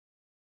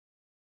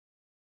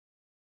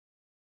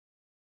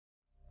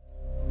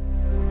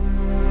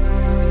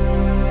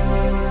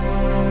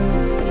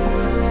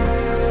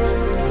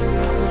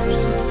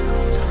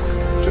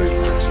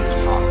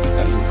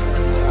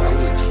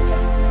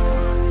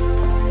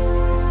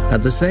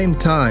At the same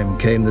time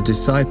came the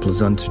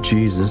disciples unto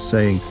Jesus,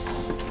 saying,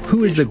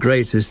 Who is the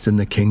greatest in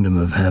the kingdom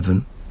of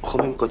heaven?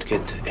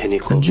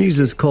 And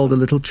Jesus called a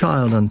little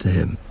child unto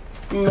him,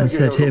 and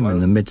set him in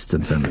the midst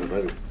of them,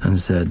 and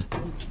said,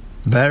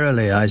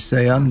 Verily I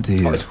say unto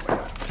you,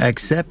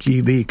 except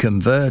ye be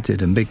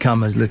converted and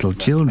become as little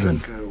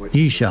children,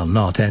 ye shall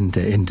not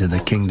enter into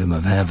the kingdom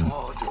of heaven.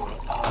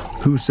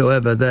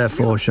 Whosoever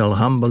therefore shall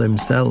humble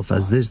himself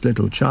as this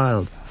little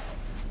child,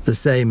 the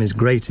same is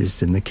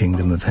greatest in the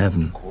kingdom of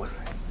heaven.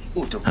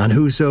 And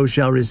whoso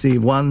shall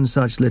receive one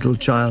such little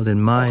child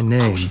in my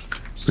name,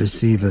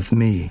 receiveth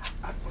me.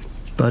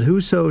 But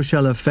whoso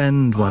shall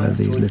offend one of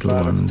these little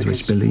ones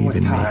which believe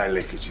in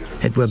me,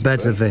 it were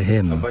better for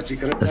him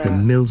that a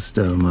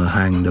millstone were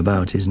hanged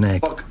about his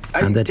neck,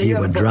 and that he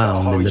were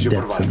drowned in the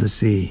depth of the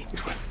sea.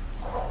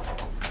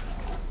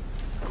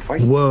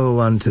 Woe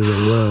unto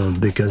the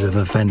world because of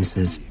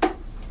offenses!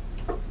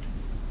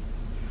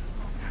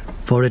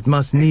 For it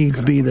must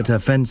needs be that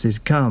offenses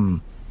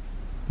come,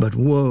 but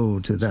woe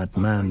to that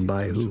man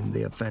by whom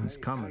the offense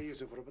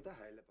cometh.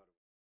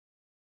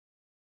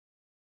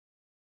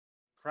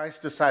 Christ's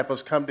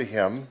disciples come to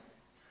him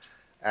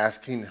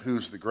asking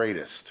who's the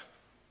greatest.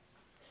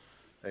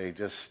 They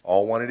just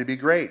all wanted to be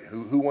great.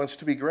 Who wants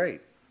to be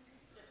great?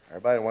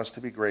 Everybody wants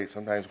to be great.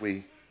 Sometimes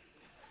we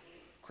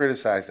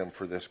criticize them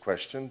for this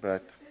question,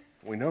 but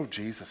we know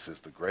Jesus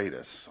is the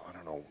greatest, so I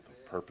don't know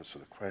the purpose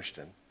of the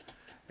question.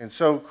 And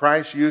so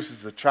Christ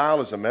uses a child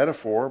as a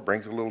metaphor,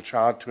 brings a little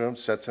child to him,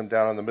 sets him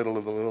down in the middle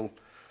of the little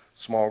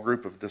small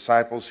group of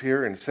disciples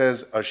here, and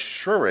says,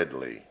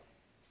 assuredly.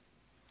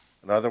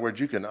 In other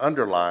words, you can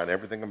underline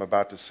everything I'm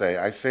about to say.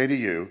 I say to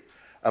you,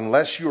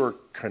 unless you are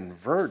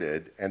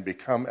converted and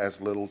become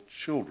as little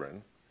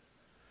children,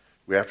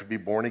 we have to be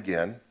born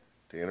again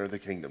to enter the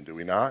kingdom, do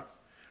we not?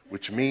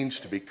 Which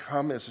means to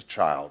become as a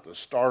child, to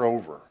start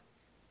over.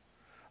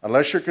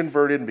 Unless you're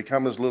converted and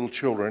become as little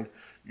children,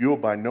 you'll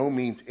by no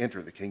means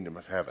enter the kingdom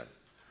of heaven.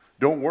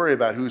 Don't worry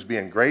about who's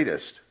being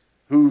greatest.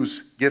 Who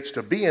gets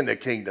to be in the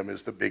kingdom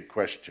is the big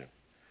question.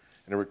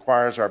 And it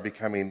requires our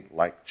becoming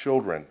like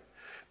children.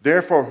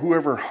 Therefore,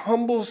 whoever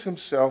humbles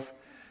himself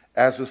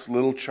as this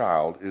little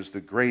child is the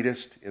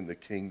greatest in the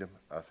kingdom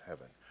of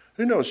heaven.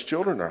 Who knows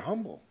children are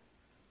humble?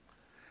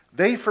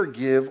 They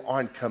forgive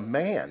on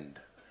command.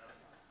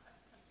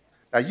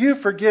 Now, you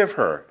forgive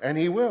her, and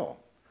he will.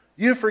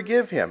 You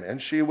forgive him,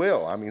 and she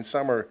will. I mean,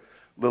 some are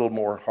a little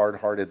more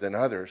hard-hearted than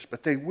others,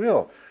 but they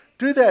will.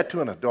 Do that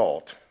to an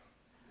adult.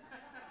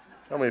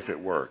 Tell me if it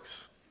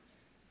works.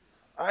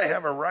 I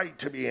have a right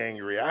to be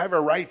angry. I have a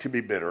right to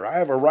be bitter. I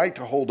have a right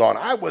to hold on.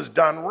 I was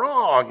done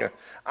wrong.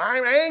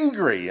 I'm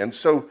angry. And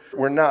so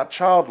we're not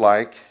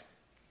childlike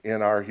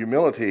in our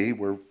humility.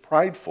 We're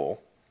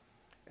prideful,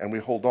 and we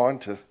hold on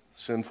to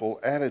sinful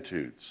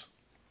attitudes.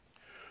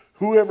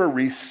 Whoever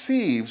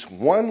receives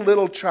one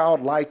little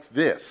child like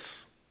this,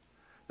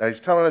 now he's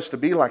telling us to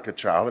be like a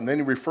child, and then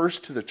he refers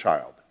to the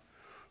child.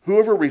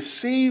 Whoever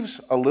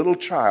receives a little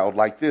child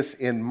like this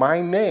in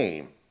my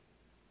name,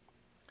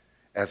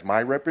 as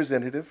my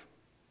representative,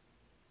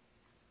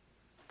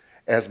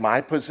 as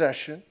my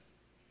possession.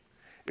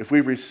 If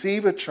we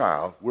receive a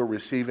child, we're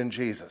receiving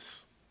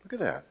Jesus. Look at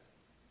that.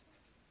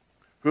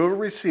 Whoever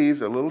receives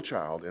a little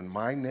child in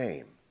my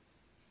name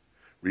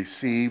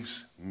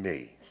receives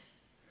me.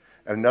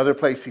 At another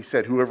place he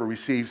said, whoever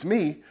receives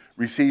me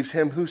receives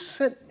him who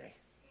sent me.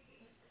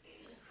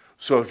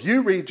 So if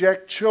you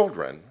reject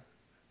children,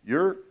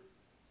 you're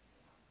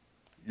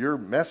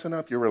messing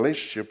up your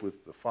relationship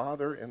with the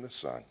Father and the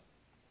Son.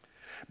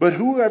 But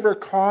whoever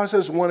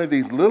causes one of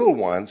these little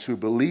ones who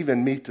believe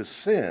in me to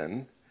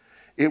sin,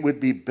 it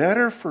would be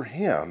better for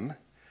him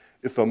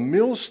if a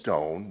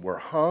millstone were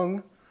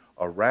hung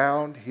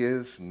around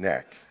his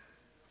neck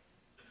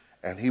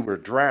and he were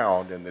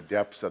drowned in the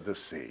depths of the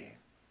sea.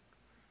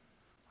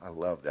 I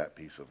love that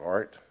piece of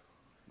art.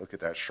 Look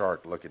at that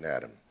shark looking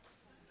at him.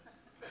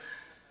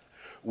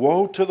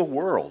 Woe to the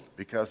world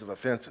because of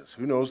offenses.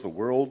 Who knows the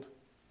world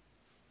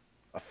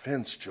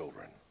offends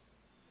children,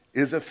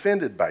 is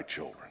offended by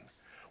children,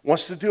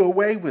 wants to do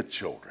away with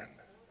children,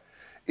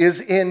 is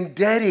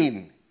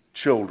indebting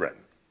children.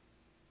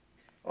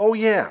 Oh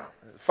yeah,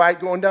 fight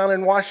going down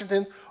in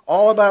Washington,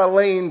 all about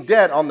laying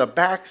debt on the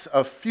backs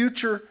of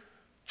future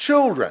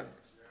children.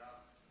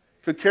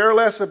 Could care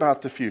less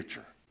about the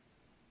future.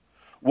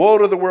 Woe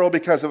to the world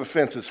because of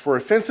offenses, for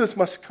offenses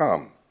must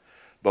come,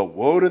 but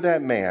woe to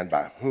that man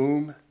by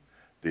whom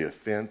the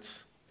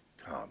offense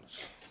comes.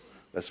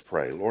 Let's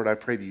pray. Lord, I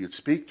pray that you'd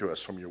speak to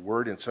us from your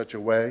word in such a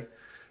way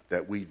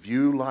that we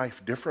view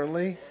life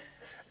differently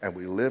and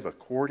we live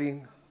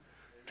according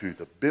to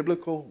the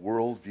biblical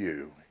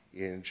worldview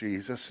in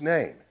Jesus'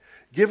 name.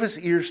 Give us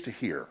ears to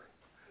hear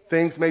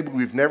things maybe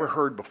we've never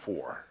heard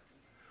before.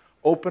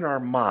 Open our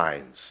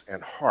minds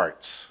and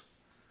hearts.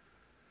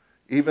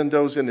 Even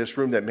those in this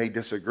room that may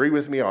disagree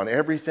with me on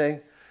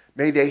everything,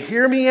 may they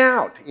hear me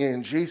out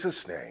in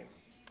Jesus' name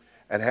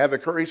and have the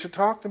courage to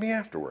talk to me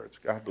afterwards.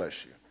 God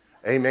bless you.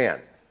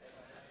 Amen.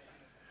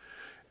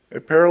 A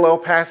parallel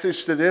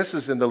passage to this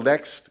is in the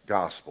next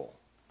gospel.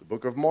 The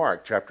book of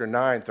Mark, chapter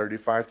 9,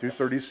 35 through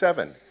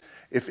 37.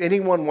 If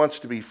anyone wants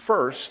to be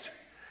first,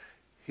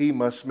 he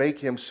must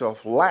make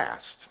himself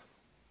last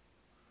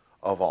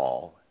of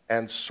all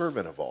and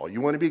servant of all.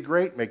 You want to be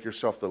great? Make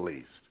yourself the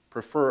least.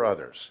 Prefer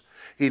others.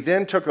 He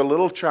then took a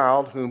little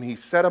child whom he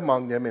set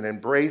among them and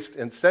embraced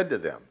and said to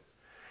them,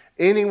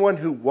 anyone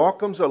who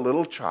welcomes a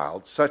little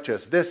child such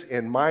as this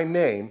in my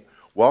name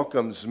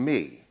welcomes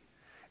me.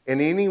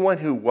 And anyone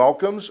who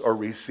welcomes or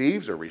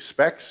receives or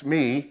respects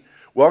me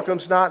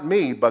welcomes not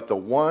me, but the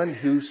one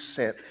who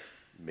sent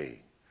me.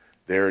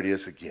 There it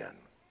is again.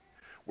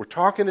 We're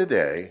talking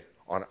today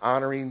on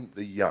honoring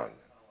the young.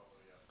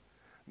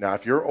 Now,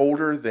 if you're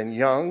older than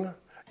young,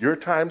 your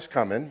time's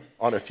coming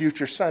on a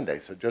future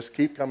Sunday, so just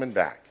keep coming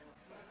back.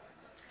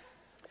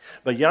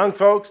 But young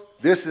folks,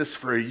 this is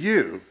for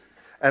you.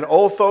 And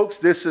old folks,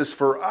 this is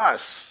for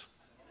us.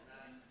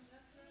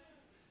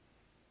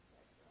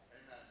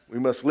 We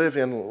must live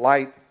in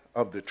light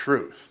of the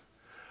truth.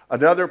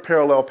 Another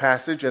parallel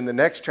passage in the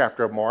next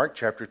chapter of Mark,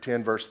 chapter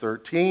 10, verse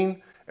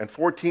 13 and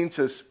 14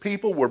 says,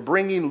 people were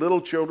bringing little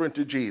children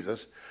to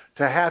Jesus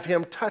to have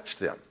him touch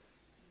them.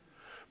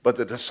 But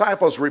the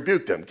disciples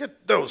rebuked them.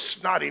 Get those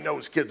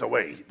snotty-nosed kids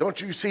away. Don't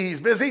you see he's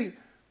busy?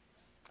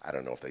 I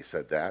don't know if they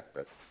said that,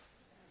 but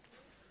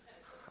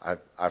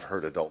I've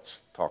heard adults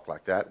talk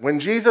like that.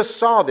 When Jesus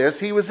saw this,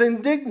 he was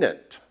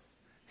indignant.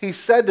 He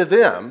said to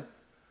them,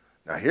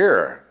 now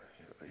here,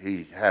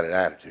 he had an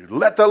attitude,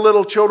 let the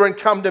little children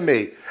come to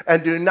me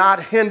and do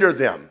not hinder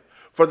them,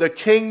 for the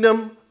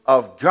kingdom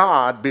of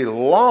God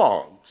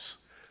belongs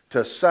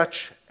to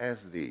such as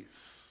these.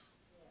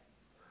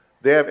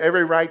 They have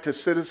every right to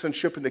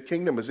citizenship in the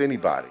kingdom as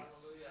anybody.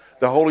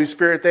 The Holy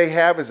Spirit they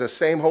have is the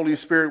same Holy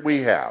Spirit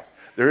we have.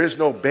 There is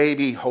no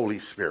baby Holy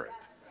Spirit.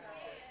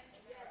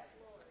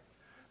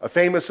 A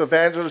famous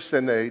evangelist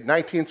in the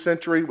 19th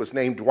century was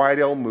named Dwight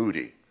L.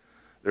 Moody.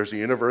 There's a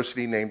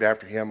university named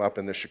after him up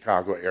in the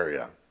Chicago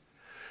area.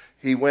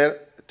 He went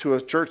to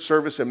a church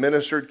service and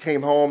ministered,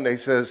 came home, and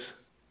he says,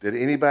 did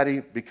anybody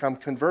become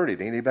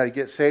converted? Anybody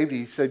get saved?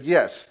 He said,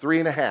 yes,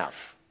 3.5.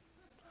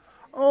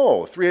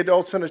 Oh, 3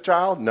 adults and a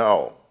child?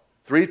 No,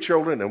 3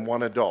 children and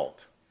 1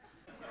 adult.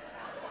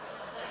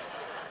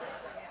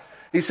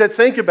 He said,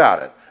 think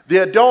about it. The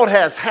adult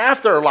has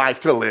half their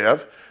life to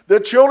live. The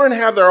children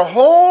have their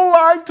whole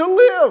life to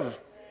live.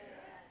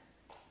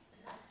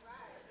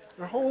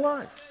 Their whole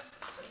life.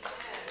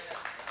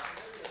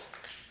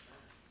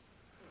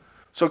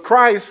 So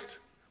Christ,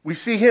 we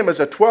see him as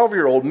a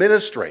 12-year-old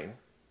ministering,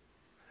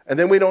 and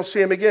then we don't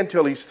see him again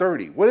until he's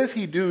 30. What does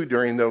he do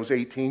during those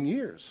 18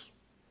 years?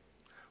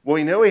 Well,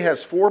 we know he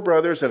has 4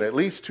 brothers and at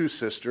least 2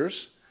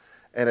 sisters,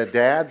 and a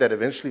dad that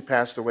eventually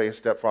passed away, his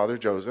stepfather,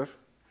 Joseph.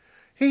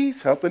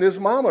 He's helping his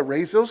mama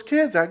raise those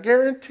kids, I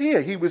guarantee you.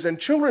 He was in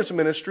children's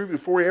ministry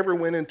before he ever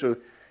went into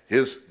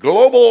his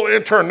global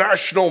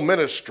international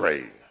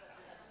ministry.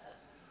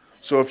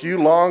 So if you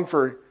long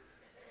for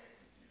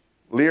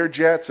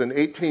Learjets and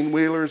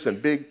 18-wheelers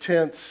and big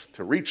tents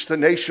to reach the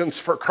nations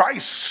for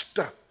Christ,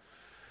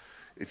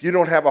 if you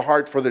don't have a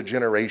heart for the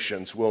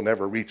generations, we'll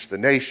never reach the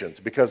nations,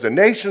 because the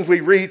nations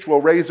we reach will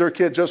raise their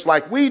kids just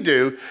like we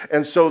do,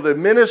 and so the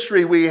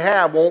ministry we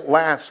have won't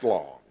last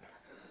long.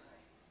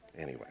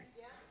 Anyway.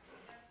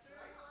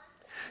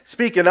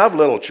 Speaking of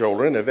little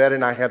children, Yvette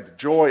and I have the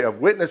joy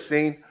of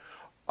witnessing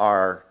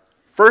our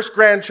first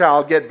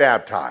grandchild get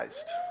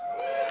baptized.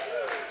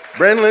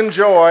 Brenlyn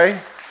Joy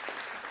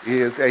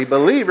is a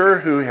believer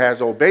who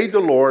has obeyed the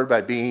Lord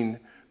by being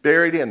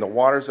buried in the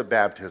waters of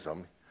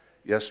baptism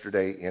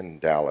yesterday in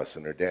Dallas,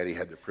 and her daddy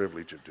had the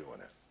privilege of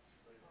doing it.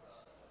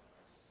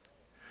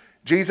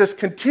 Jesus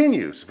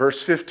continues,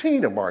 verse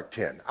 15 of Mark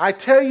 10. I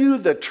tell you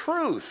the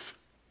truth.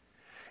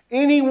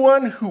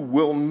 Anyone who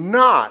will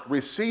not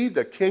receive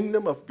the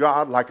kingdom of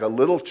God like a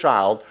little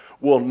child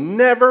will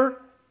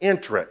never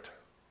enter it.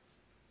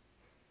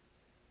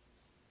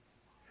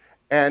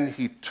 And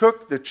he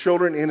took the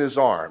children in his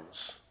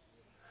arms,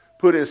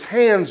 put his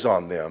hands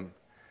on them,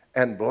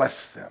 and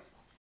blessed them.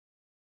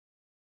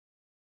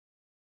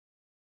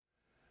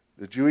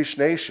 The Jewish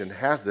nation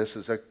has this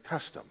as a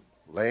custom,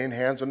 laying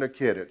hands on their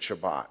kid at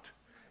Shabbat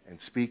and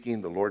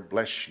speaking, the Lord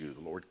bless you, the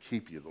Lord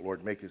keep you, the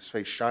Lord make his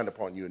face shine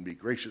upon you and be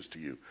gracious to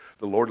you.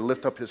 The Lord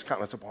lift up his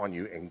countenance upon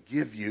you and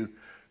give you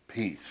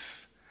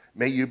peace.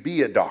 May you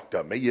be a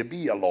doctor, may you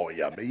be a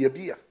lawyer, may you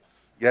be a...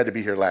 You had to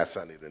be here last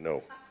Sunday to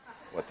know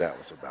what that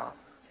was about.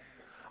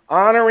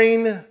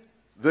 Honoring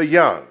the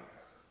young.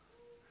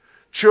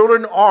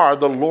 Children are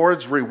the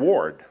Lord's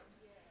reward.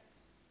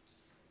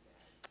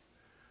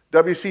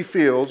 W.C.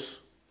 Fields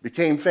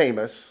became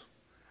famous,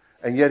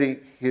 and yet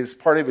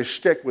part of his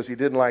shtick was he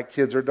didn't like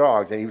kids or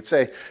dogs. And he would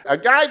say, a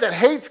guy that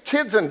hates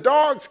kids and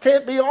dogs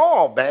can't be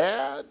all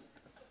bad.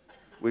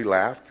 We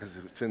laugh because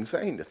it's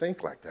insane to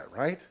think like that,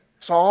 right?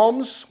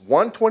 Psalms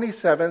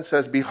 127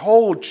 says,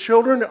 behold,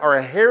 children are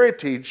a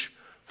heritage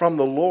from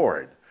the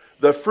Lord.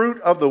 The fruit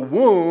of the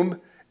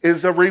womb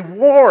is a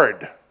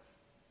reward.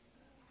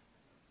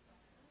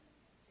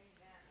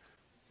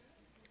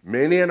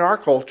 Many in our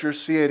culture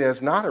see it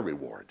as not a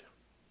reward.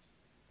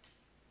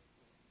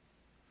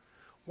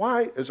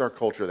 Why is our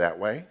culture that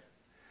way?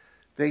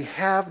 They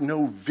have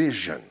no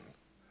vision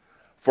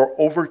for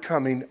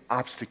overcoming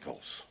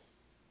obstacles.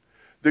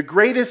 The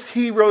greatest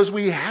heroes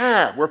we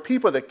have were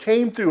people that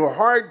came through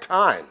hard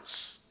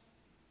times,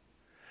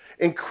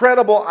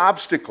 incredible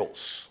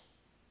obstacles.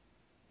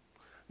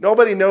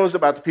 Nobody knows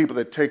about the people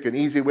that take an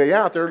easy way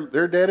out.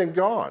 They're dead and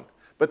gone.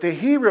 But the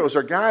heroes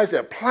are guys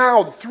that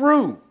plowed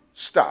through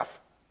stuff.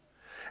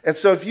 And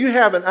so if you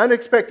have an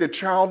unexpected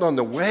child on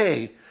the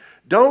way,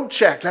 don't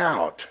check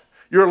out.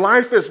 Your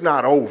life is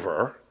not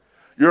over.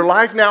 Your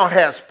life now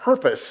has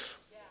purpose.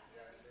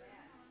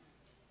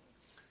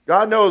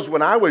 God knows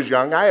when I was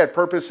young, I had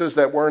purposes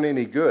that weren't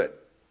any good.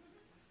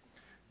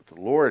 But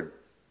the Lord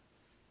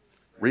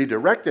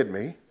redirected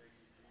me,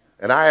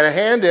 and I had a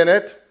hand in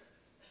it.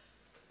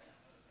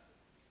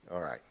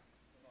 All right.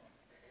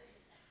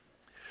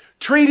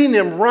 Treating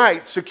them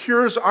right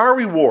secures our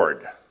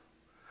reward.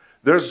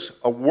 There's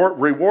a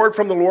reward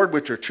from the Lord,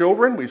 which are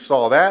children. We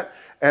saw that.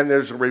 And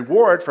there's a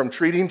reward from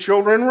treating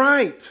children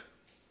right.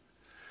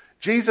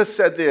 Jesus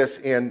said this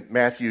in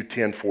Matthew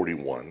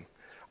 10:41.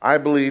 I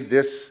believe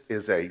this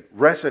is a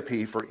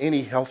recipe for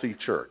any healthy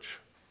church.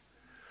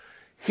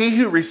 He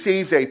who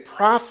receives a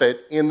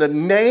prophet in the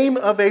name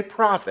of a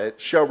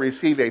prophet shall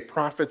receive a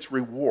prophet's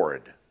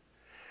reward.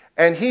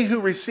 And he who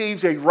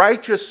receives a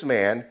righteous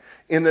man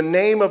in the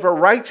name of a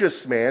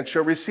righteous man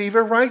shall receive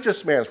a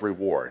righteous man's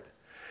reward.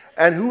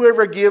 And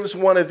whoever gives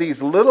one of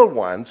these little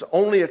ones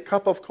only a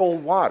cup of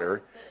cold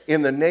water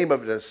in the name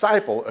of a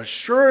disciple,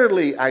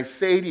 assuredly I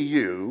say to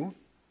you,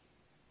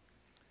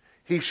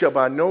 he shall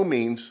by no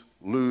means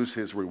lose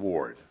his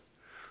reward.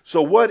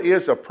 So what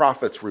is a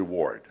prophet's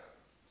reward?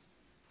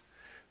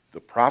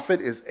 The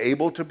prophet is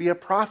able to be a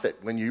prophet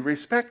when you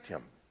respect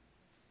him.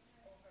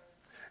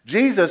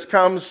 Jesus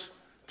comes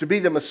to be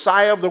the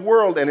Messiah of the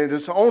world, and in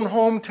his own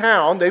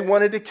hometown, they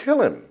wanted to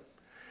kill him.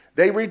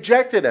 They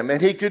rejected him,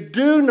 and he could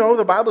do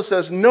the Bible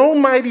says, no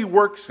mighty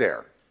works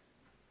there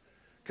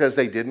because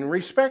they didn't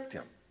respect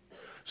him.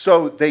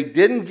 So they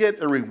didn't get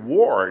the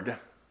reward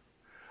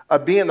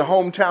of being the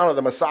hometown of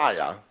the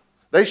Messiah.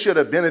 They should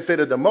have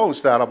benefited the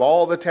most out of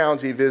all the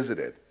towns he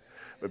visited.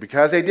 But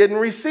because they didn't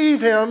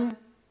receive him,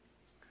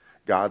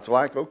 God's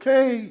like,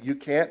 okay, you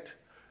can't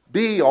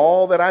be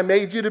all that I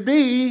made you to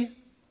be.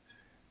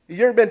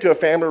 You ever been to a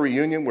family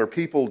reunion where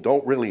people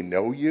don't really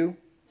know you?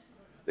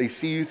 They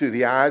see you through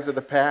the eyes of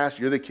the past.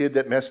 You're the kid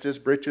that messed his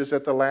britches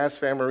at the last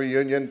family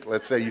reunion.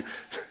 Let's say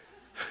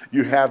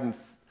you have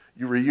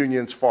your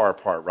reunions far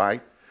apart,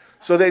 right?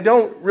 So they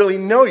don't really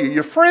know you.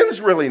 Your friends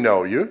really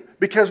know you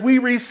because we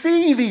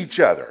receive each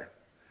other.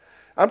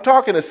 I'm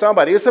talking to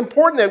somebody. It's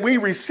important that we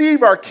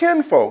receive our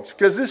kinfolks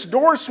because this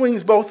door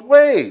swings both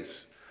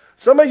ways.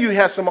 Some of you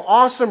have some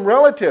awesome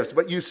relatives,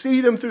 but you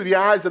see them through the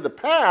eyes of the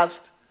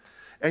past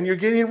and you're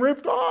getting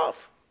ripped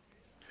off.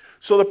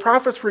 So the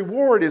prophet's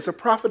reward is a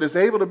prophet is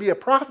able to be a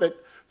prophet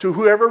to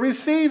whoever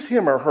receives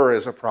him or her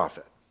as a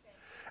prophet.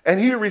 And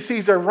he who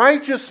receives a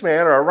righteous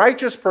man or a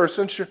righteous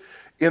person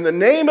in the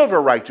name of a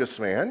righteous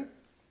man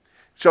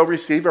shall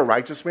receive a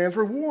righteous man's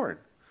reward.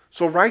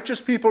 So righteous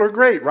people are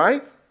great,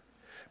 right?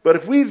 But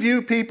if we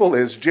view people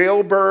as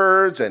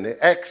jailbirds and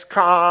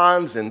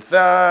ex-cons and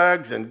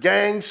thugs and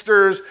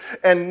gangsters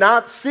and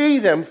not see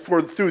them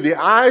through the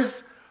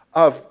eyes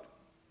of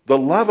the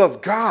love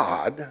of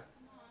God,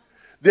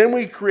 then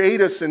we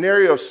create a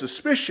scenario of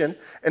suspicion,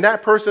 and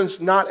that person's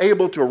not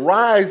able to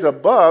rise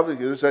above.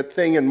 There's that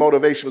thing in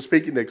motivational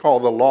speaking they call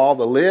the law of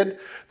the lid.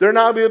 They're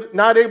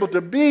not able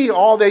to be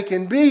all they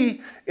can be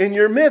in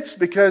your midst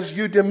because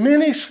you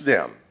diminish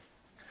them.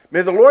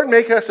 May the Lord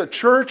make us a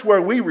church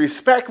where we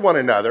respect one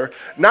another,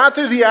 not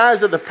through the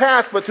eyes of the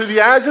past, but through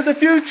the eyes of the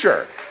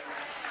future.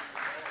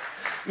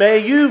 May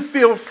you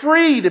feel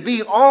free to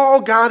be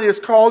all God has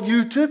called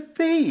you to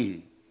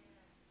be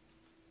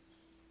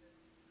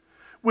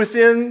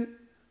within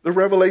the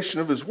revelation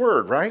of his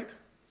word, right?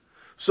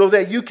 So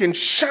that you can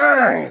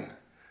shine.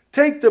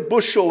 Take the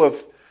bushel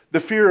of the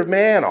fear of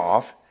man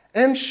off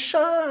and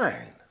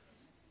shine.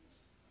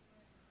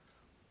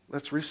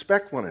 Let's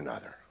respect one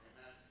another.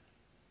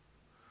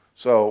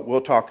 So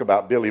we'll talk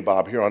about Billy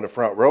Bob here on the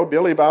front row.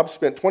 Billy Bob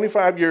spent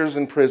 25 years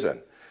in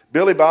prison.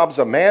 Billy Bob's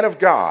a man of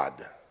God.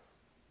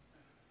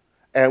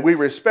 And we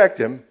respect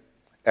him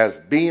as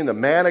being the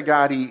man of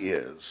God he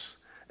is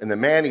and the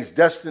man he's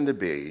destined to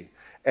be.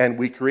 And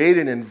we create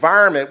an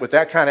environment with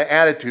that kind of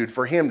attitude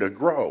for him to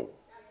grow.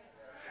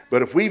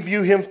 But if we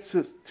view him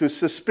to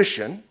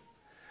suspicion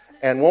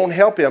and won't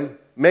help him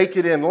make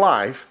it in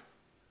life,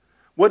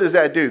 what does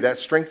that do? That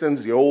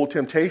strengthens the old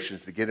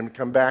temptations to get him to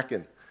come back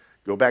and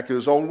go back to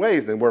his own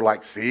ways. Then we're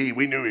like, see,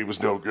 we knew he was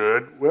no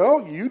good.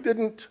 Well, you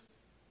didn't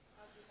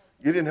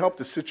help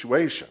the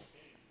situation.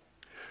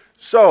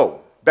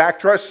 So, back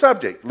to our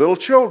subject, little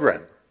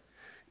children.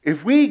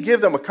 If we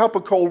give them a cup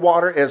of cold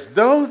water as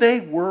though they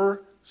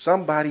were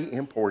somebody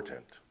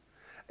important,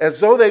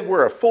 as though they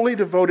were a fully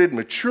devoted,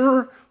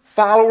 mature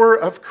follower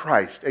of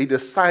Christ, a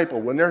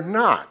disciple, when they're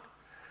not.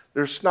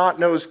 They're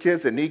snot-nosed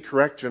kids that need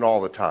correction all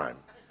the time.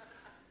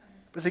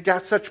 But they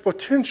got such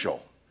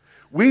potential.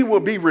 We will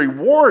be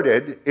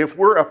rewarded if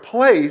we're a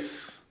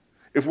place,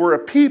 if we're a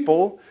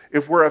people,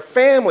 if we're a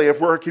family,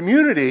 if we're a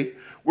community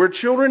where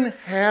children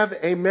have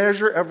a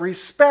measure of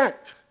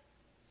respect.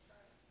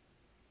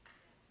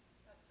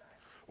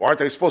 Well, aren't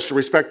they supposed to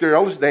respect their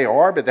elders? They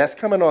are, but that's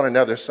coming on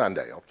another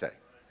Sunday. Okay.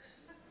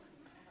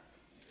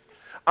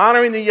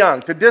 Honoring the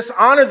young. To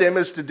dishonor them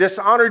is to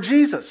dishonor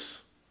Jesus.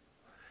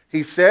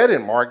 He said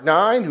in Mark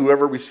 9,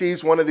 whoever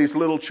receives one of these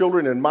little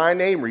children in my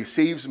name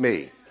receives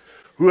me.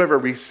 Whoever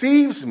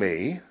receives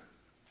me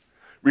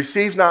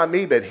receives not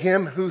me, but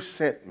him who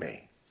sent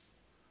me.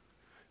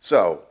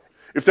 So,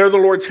 if they're the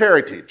Lord's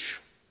heritage,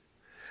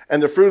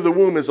 and the fruit of the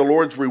womb is the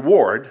Lord's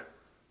reward,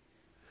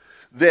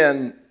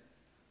 then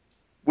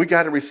we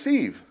got to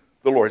receive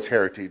the Lord's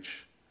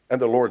heritage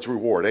and the Lord's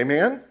reward.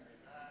 Amen?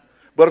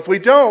 But if we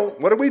don't,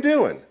 what are we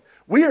doing?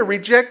 We are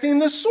rejecting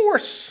the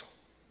source.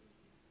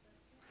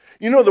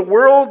 You know, the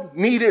world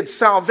needed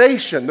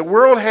salvation. The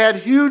world had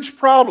huge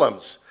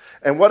problems.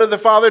 And what did the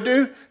Father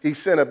do? He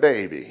sent a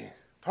baby.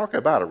 Talk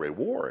about a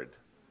reward.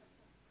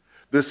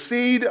 The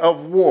seed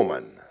of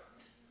woman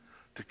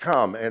to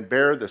come and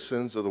bear the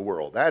sins of the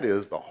world. That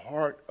is the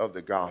heart of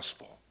the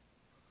gospel.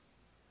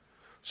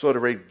 So to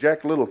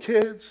reject little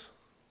kids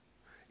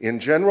in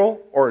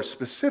general or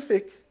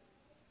specific,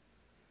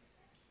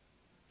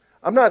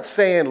 I'm not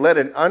saying let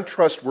an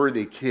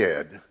untrustworthy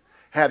kid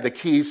have the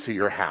keys to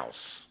your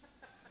house.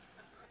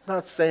 I'm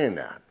not saying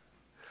that.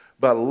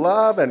 But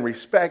love and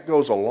respect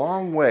goes a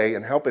long way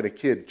in helping a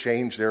kid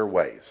change their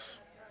ways.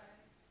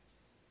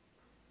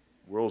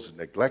 The world's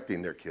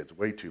neglecting their kids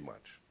way too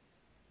much.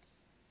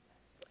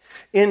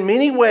 In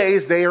many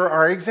ways, they are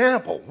our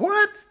example.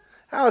 What?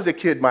 How is a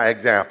kid my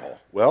example?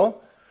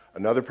 Well,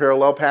 another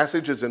parallel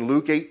passage is in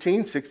Luke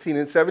 18, 16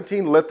 and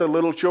 17. Let the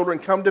little children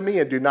come to me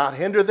and do not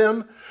hinder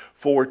them,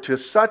 for to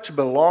such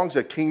belongs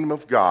the kingdom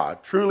of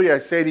God. Truly I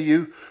say to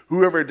you,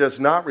 whoever does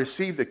not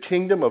receive the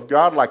kingdom of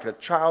God like a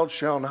child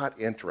shall not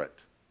enter it.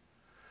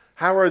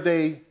 How are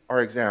they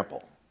our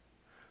example?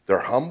 They're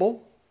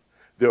humble.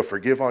 They'll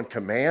forgive on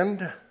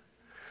command.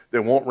 They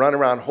won't run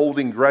around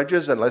holding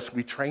grudges unless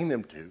we train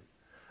them to.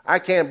 I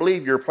can't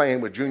believe you're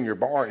playing with Junior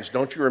Barnes.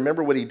 Don't you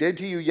remember what he did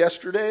to you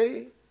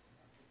yesterday?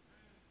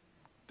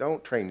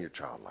 Don't train your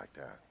child like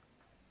that.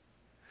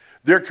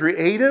 They're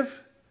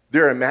creative.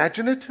 They're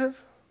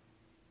imaginative.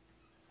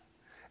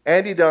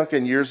 Andy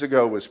Duncan years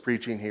ago was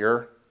preaching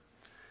here,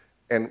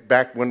 and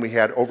back when we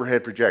had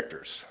overhead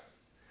projectors.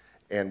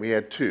 And we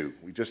had two.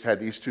 We just had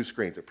these two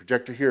screens, a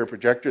projector here, a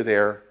projector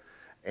there,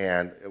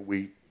 and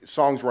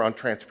songs were on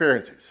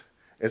transparencies.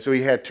 And so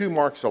he had two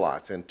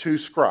Mark-a-lots and two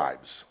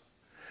scribes,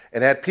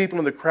 and had people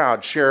in the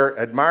crowd share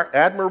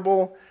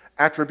admirable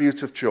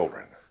attributes of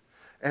children.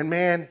 And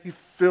man, he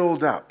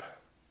filled up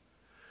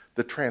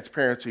the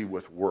transparency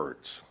with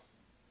words.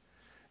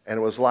 And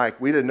it was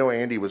like, we didn't know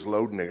Andy was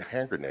loading a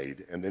hand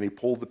grenade, and then he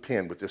pulled the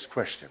pin with this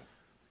question.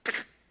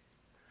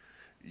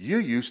 You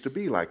used to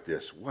be like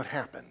this. What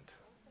happened?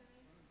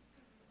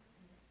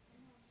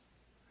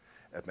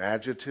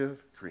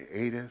 Imaginative,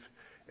 creative,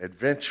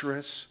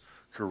 adventurous,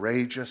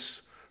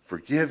 courageous,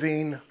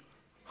 forgiving,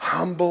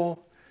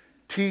 humble,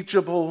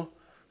 teachable,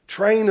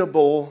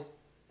 trainable,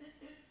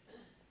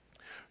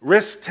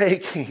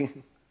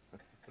 risk-taking,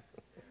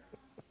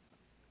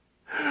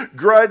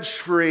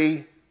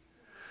 grudge-free.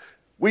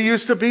 We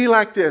used to be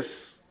like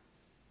this.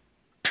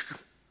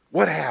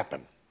 What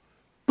happened?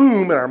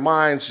 Boom, and our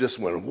minds just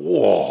went,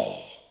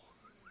 whoa.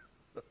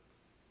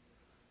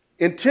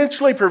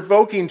 Intentionally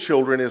provoking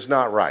children is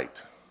not right.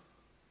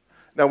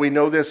 Now, we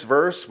know this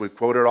verse. We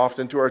quote it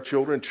often to our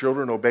children.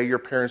 Children, obey your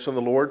parents in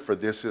the Lord, for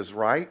this is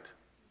right.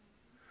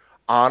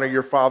 Honor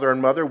your father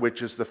and mother,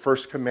 which is the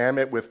first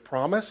commandment with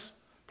promise,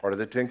 part of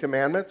the 10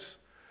 Commandments.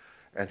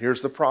 And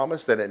here's the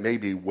promise, that it may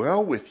be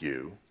well with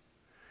you,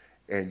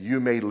 and you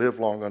may live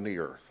long on the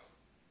earth.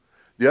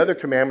 The other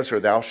commandments are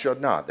thou shalt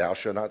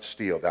not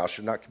steal, thou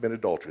shalt not commit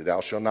adultery,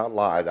 thou shalt not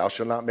lie, thou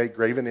shalt not make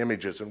graven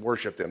images and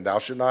worship them, thou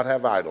shalt not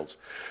have idols,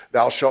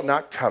 thou shalt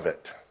not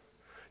covet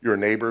your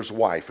neighbor's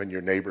wife and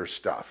your neighbor's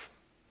stuff.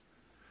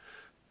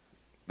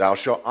 Thou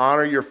shalt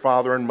honor your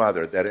father and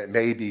mother, that it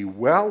may be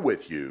well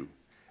with you,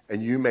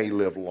 and you may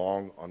live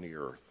long on the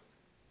earth.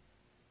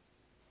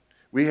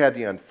 We had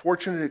the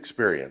unfortunate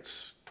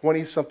experience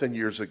 20-something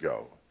years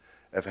ago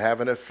of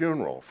having a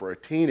funeral for a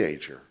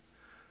teenager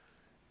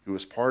who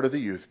was part of the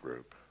youth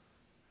group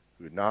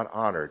who had not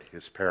honored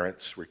his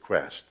parents'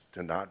 request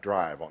to not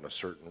drive on a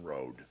certain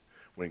road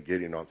when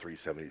getting on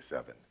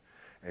 377.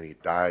 And he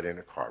died in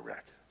a car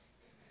wreck.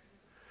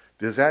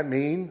 Does that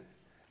mean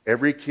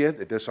every kid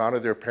that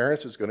dishonored their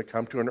parents is going to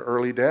come to an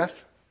early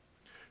death?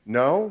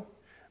 No,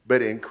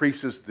 but it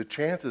increases the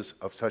chances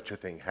of such a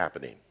thing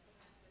happening.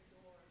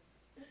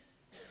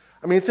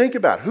 I mean, think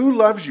about it. Who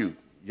loves you,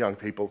 young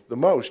people, the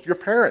most? Your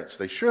parents.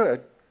 They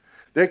should.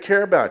 They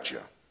care about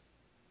you.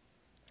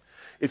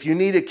 If you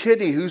need a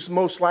kidney, who's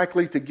most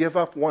likely to give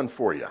up one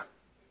for you?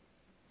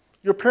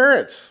 Your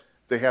parents.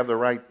 They have the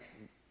right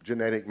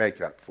genetic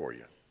makeup for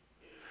you.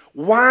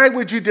 Why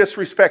would you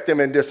disrespect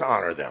them and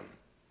dishonor them?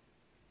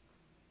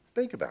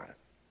 Think about it.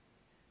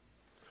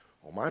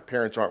 Well, my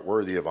parents aren't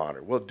worthy of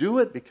honor. Well, do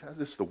it because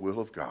it's the will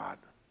of God.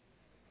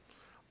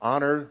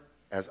 Honor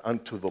as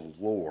unto the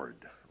Lord,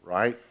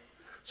 right?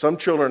 Some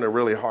children are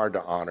really hard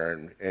to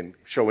honor and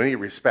show any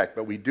respect,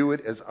 but we do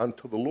it as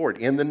unto the Lord.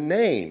 In the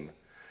name,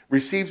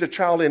 receives a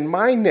child in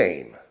my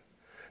name,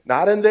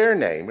 not in their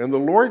name, in the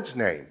Lord's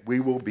name, we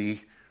will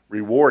be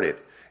rewarded.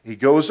 He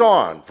goes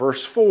on,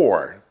 verse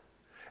 4,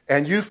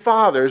 and you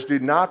fathers do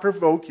not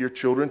provoke your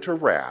children to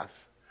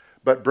wrath,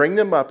 but bring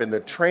them up in the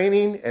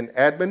training and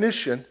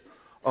admonition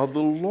of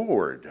the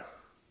Lord.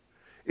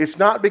 It's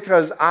not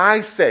because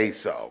I say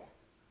so.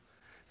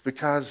 It's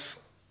because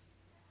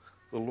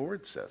the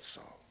Lord says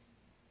so.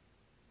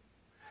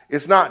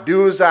 It's not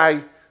do as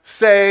I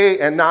say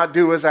and not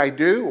do as I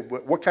do.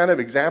 What kind of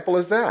example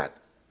is that?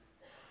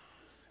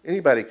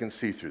 Anybody can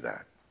see through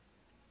that.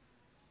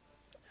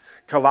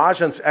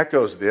 Colossians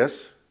echoes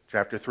this,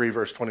 chapter 3,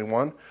 verse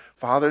 21.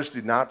 Fathers,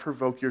 do not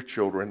provoke your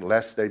children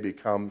lest they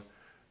become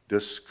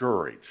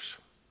discouraged.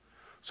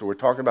 So we're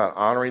talking about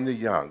honoring the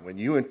young. When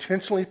you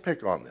intentionally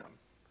pick on them,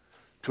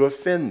 to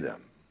offend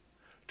them,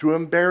 to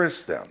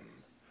embarrass them,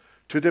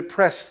 to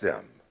depress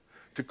them,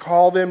 to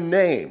call them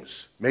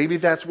names. Maybe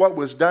that's what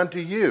was done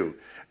to you,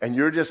 and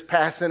you're just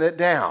passing it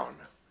down.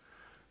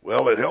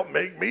 Well, it helped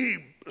make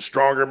me a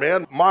stronger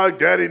man. My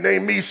daddy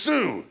named me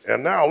Sue,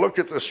 and now look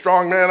at the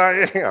strong man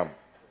I am.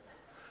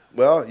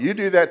 Well, you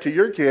do that to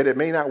your kid, it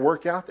may not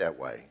work out that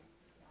way.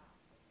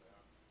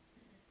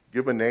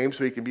 Give him a name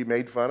so he can be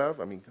made fun of?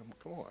 I mean,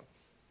 come on.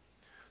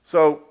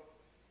 So,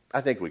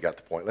 I think we got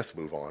the point. Let's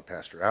move on,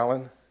 Pastor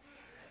Allen.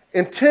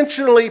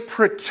 Intentionally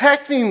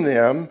protecting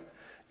them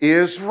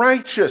is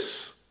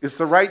righteous. It's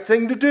the right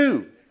thing to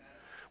do.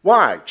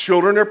 Why?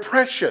 Children are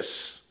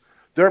precious.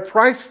 They're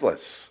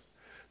priceless.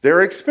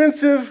 They're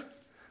expensive,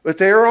 but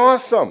they are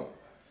awesome.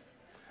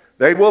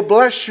 They will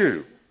bless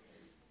you.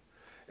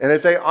 And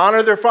if they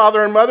honor their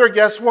father and mother,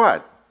 guess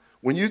what?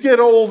 When you get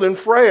old and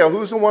frail,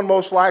 who's the one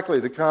most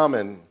likely to come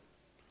and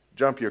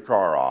jump your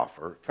car off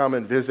or come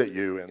and visit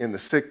you in the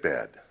sick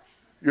bed?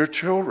 Your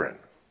children.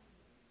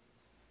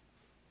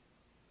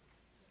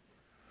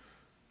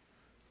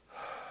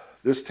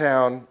 This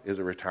town is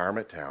a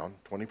retirement town.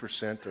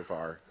 20% of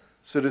our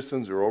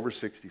citizens are over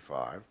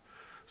 65.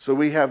 So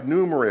we have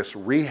numerous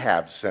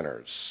rehab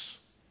centers.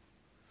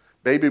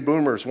 Baby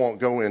boomers won't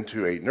go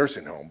into a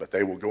nursing home, but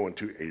they will go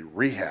into a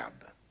rehab.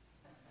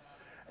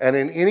 And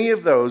in any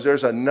of those,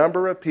 there's a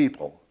number of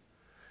people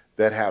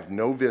that have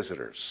no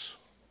visitors.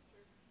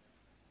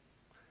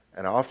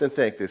 And I often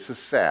think this is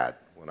sad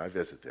when I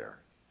visit there.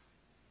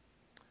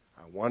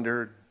 I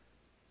wondered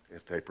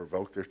if they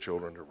provoked their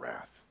children to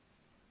wrath.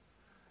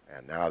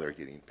 And now they're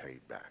getting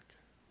paid back.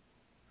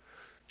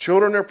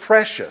 Children are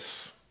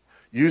precious.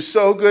 You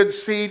sow good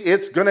seed,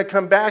 it's going to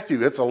come back to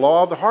you. It's a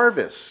law of the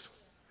harvest.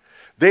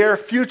 They are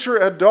future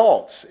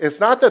adults. It's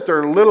not that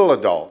they're little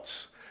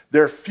adults.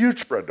 They're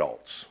future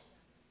adults.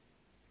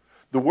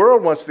 The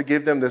world wants to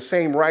give them the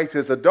same rights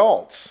as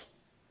adults.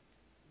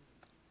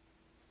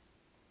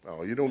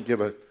 No, you don't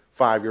give a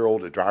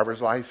 5-year-old a driver's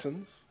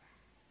license.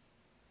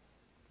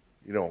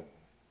 You don't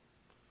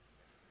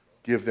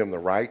give them the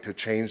right to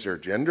change their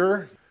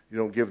gender. You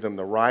don't give them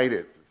the right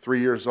at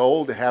 3 years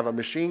old to have a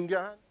machine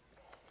gun.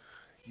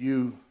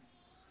 You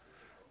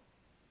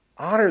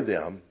honor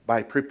them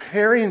by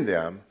preparing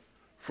them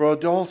for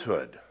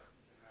adulthood.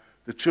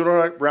 The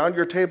children around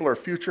your table are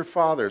future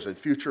fathers and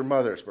future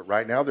mothers, but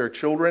right now they're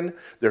children,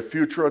 they're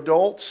future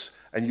adults,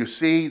 and you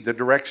see the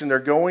direction they're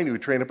going. You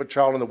train up a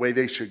child in the way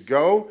they should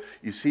go.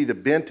 You see the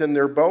bent in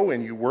their bow,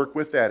 and you work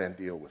with that and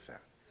deal with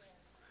that.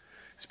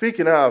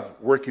 Speaking of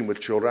working with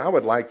children, I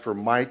would like for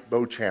Mike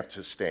Beauchamp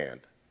to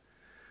stand.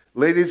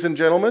 Ladies and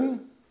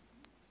gentlemen,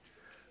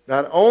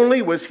 not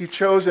only was he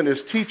chosen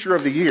as Teacher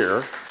of the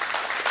Year,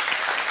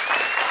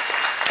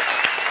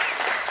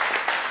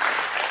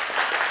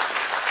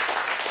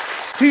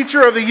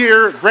 Teacher of the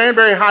Year,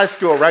 Granbury High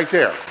School, right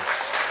there.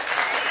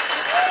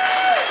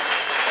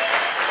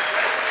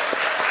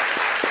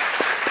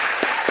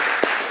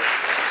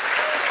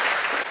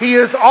 He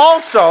is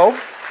also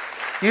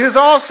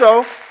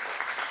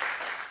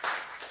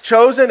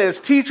chosen as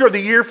Teacher of the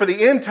Year for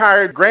the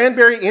entire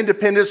Granbury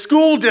Independent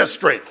School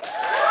District.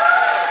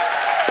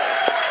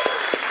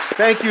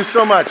 Thank you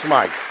so much,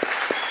 Mike.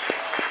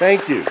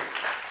 Thank you.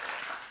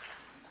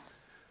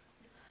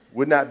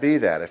 Would not be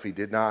that if he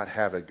did not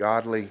have a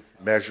godly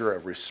measure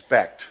of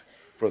respect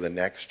for the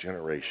next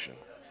generation.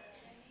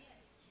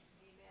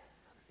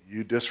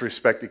 You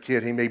disrespect a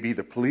kid, he may be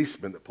the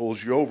policeman that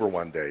pulls you over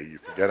one day. You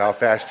forget how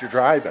fast you're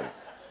driving.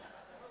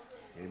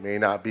 He may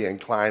not be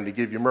inclined to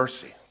give you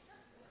mercy.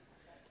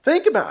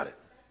 Think about it.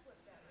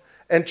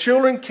 And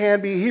children can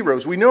be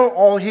heroes. We know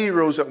all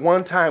heroes at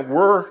one time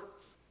were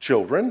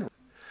children,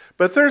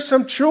 but there's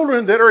some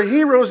children that are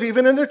heroes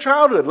even in their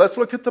childhood. Let's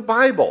look at the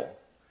Bible.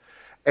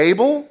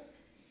 Abel,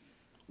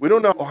 we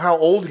don't know how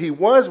old he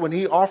was when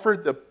he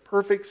offered the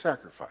perfect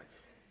sacrifice.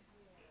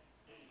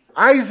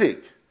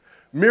 Isaac,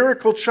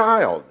 miracle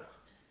child,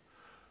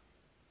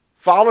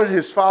 followed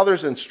his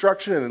father's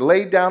instruction and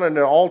laid down on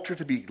an altar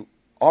to be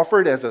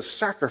offered as a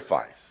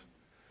sacrifice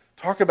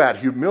Talk about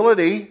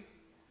humility.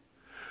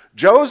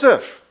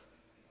 Joseph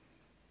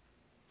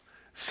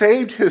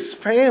saved his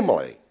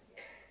family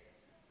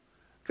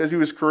because he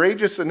was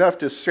courageous enough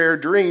to share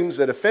dreams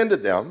that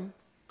offended them.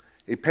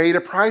 He paid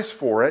a price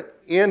for it.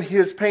 In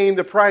his paying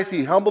the price,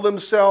 he humbled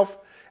himself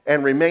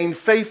and remained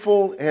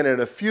faithful, and in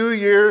a few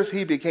years,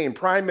 he became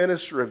prime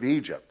minister of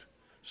Egypt.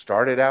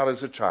 Started out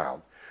as a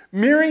child.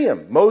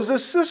 Miriam,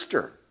 Moses'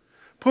 sister,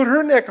 put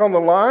her neck on the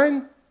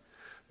line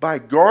by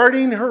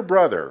guarding her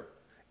brother.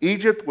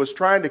 Egypt was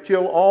trying to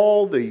kill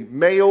all the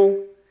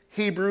male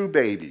Hebrew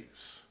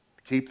babies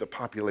to keep the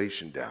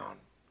population down.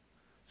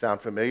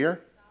 Sound familiar?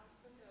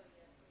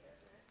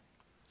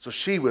 So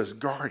she was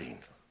guarding.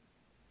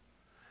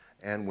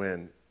 And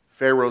when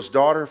Pharaoh's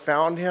daughter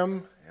found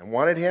him and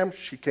wanted him,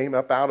 she came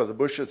up out of the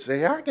bushes and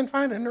said, I can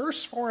find a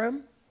nurse for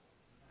him.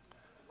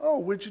 Oh,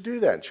 would you do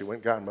that? And she went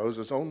and got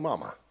Moses' own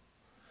mama,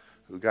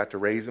 who got to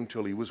raise him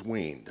till he was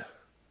weaned.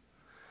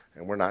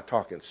 And we're not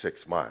talking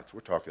 6 months.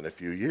 We're talking a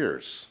few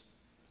years.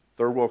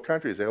 Third world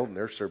countries, they'll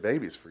nurse their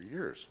babies for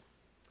years.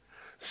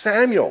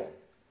 Samuel,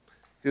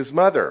 his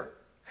mother,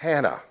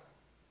 Hannah,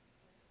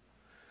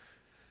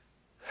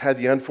 had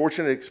the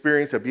unfortunate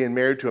experience of being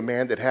married to a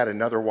man that had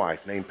another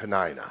wife named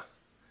Peninnah.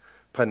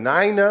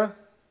 Peninnah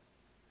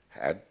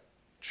had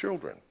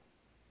children.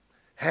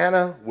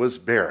 Hannah was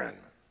barren.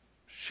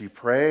 She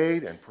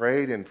prayed and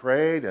prayed and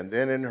prayed, and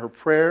then in her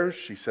prayers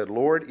she said,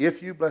 Lord,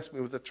 if you bless me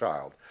with a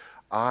child,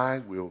 I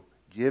will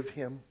give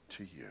him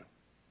to you.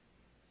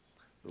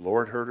 The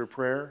Lord heard her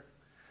prayer,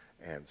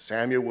 and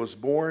Samuel was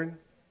born,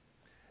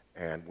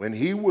 and when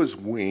he was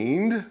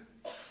weaned,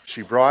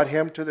 she brought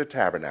him to the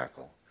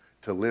tabernacle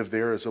to live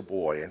there as a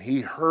boy, and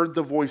he heard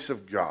the voice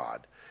of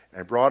God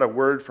and brought a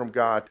word from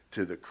God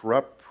to the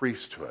corrupt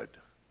priesthood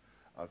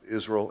of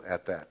Israel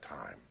at that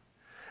time,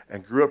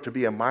 and grew up to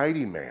be a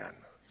mighty man.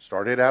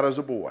 Started out as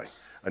a boy,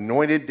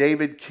 anointed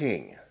David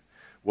king,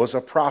 was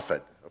a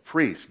prophet, a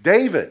priest.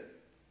 David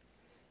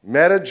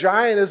met a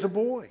giant as a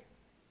boy,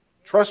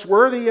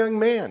 trustworthy young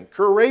man,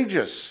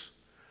 courageous,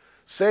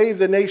 saved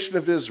the nation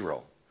of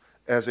Israel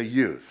as a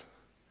youth.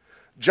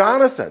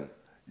 Jonathan,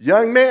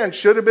 young man,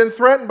 should have been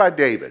threatened by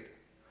David.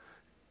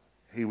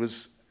 He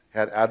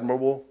had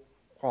admirable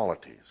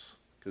qualities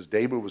because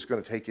David was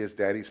going to take his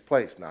daddy's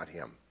place, not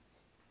him.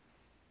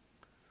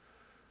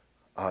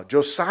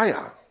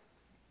 Josiah,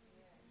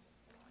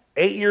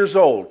 8 years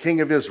old,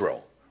 king of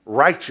Israel,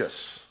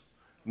 righteous,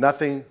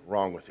 nothing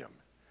wrong with him.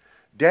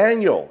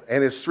 Daniel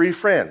and his 3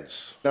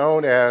 friends,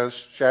 known as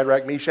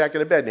Shadrach, Meshach,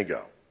 and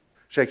Abednego.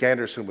 Sheikh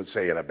Anderson would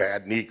say, and a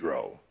bad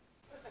Negro.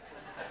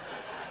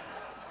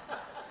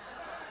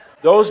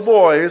 Those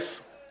boys,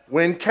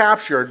 when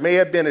captured, may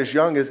have been as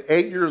young as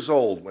 8 years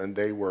old when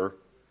they were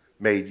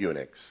made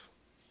eunuchs.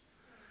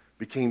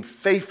 Became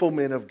faithful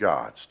men of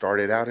God,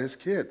 started out as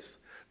kids.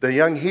 The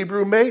young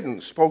Hebrew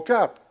maiden spoke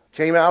up,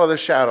 came out of the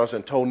shadows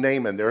and told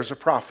Naaman, there's a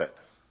prophet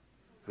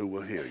who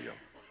will heal you.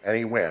 And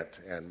he went,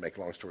 and make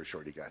a long story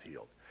short, he got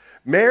healed.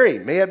 Mary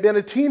may have been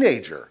a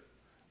teenager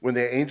when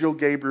the angel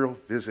Gabriel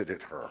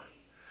visited her.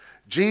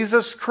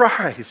 Jesus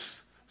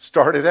Christ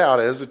started out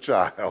as a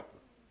child.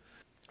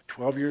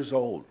 12 years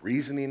old,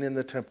 reasoning in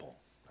the temple.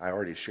 I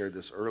already shared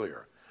this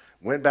earlier.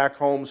 Went back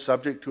home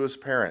subject to his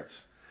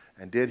parents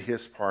and did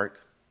his part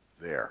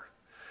there.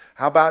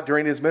 How about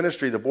during his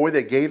ministry, the boy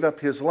that gave up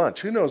his lunch?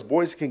 Who knows,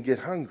 boys can get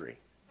hungry.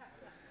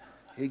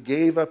 He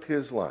gave up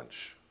his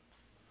lunch.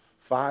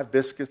 5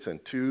 biscuits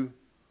and 2,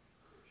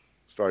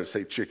 started to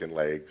say chicken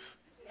legs,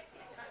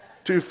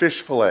 2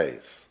 fish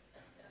fillets.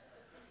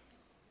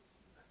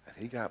 And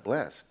he got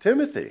blessed.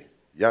 Timothy,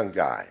 young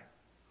guy,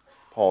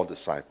 Paul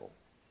disciple.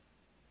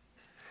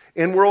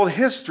 In world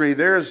history,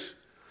 there's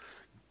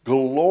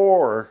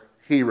galore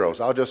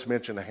heroes. I'll just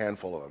mention a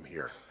handful of them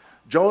here.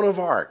 Joan of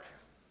Arc,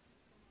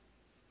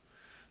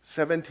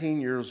 17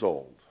 years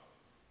old,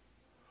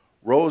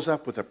 rose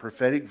up with a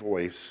prophetic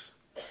voice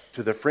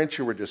to the French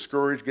who were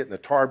discouraged, getting the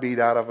tar beat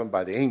out of them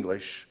by the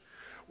English.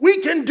 We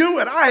can do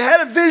it. I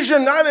had a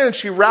vision. And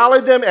she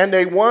rallied them, and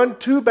they won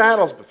 2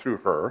 battles through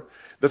her.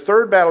 The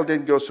 3rd battle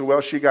didn't go so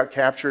well. She got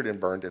captured and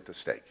burned at the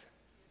stake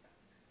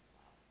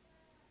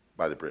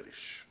by the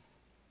British.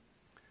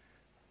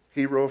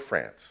 Hero of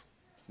France,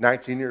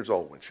 19 years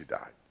old when she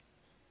died.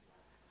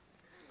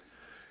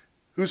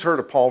 Who's heard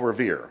of Paul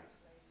Revere?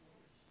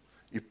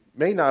 You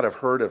may not have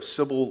heard of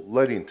Sybil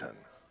Ludington.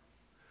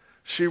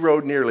 She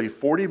rode nearly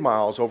 40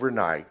 miles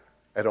overnight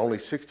at only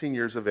 16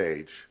 years of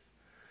age.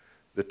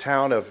 The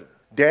town of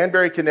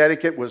Danbury,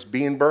 Connecticut was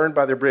being burned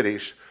by the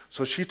British,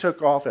 so she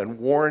took off and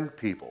warned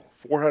people.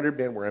 400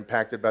 men were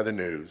impacted by the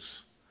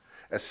news.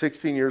 At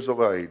 16 years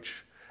of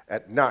age,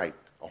 at night,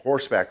 a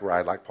horseback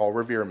ride like Paul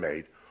Revere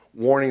made,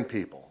 warning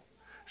people.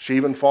 She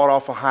even fought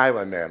off a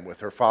highwayman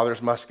with her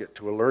father's musket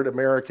to alert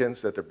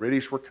Americans that the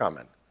British were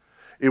coming.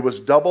 It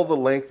was double the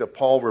length of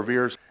Paul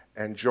Revere's,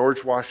 and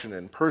George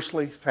Washington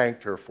personally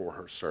thanked her for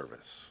her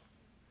service.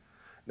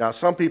 Now,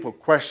 some people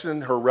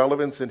question her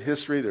relevance in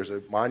history. There's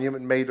a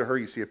monument made to her.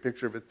 You see a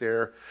picture of it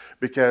there,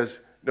 because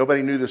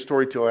nobody knew the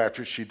story till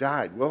after she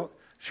died. Well,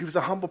 she was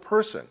a humble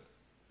person.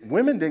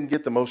 Women didn't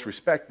get the most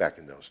respect back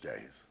in those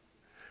days.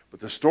 But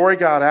the story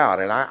got out,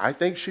 and I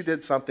think she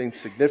did something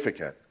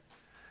significant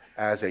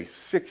as a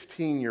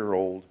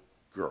 16-year-old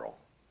girl.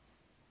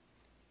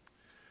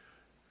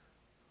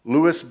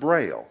 Louis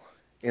Braille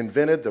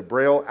invented the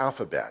Braille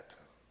alphabet.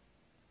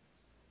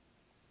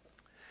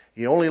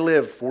 He only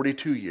lived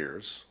 42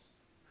 years,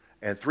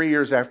 and 3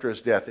 years after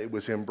his death, it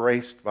was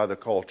embraced by the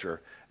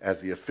culture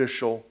as the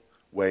official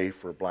way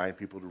for blind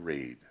people to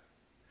read.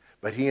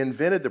 But he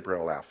invented the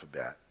Braille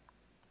alphabet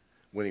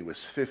when he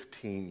was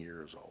 15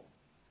 years old.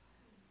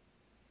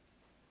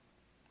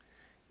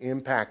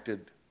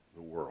 Impacted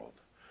the world.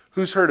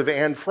 Who's heard of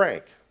Anne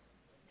Frank?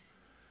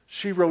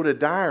 She wrote a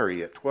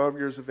diary at 12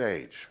 years of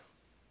age.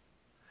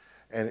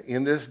 And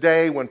in this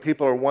day when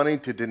people are wanting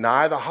to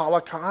deny the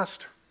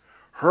Holocaust,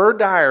 her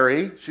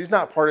diary, she's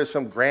not part of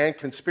some grand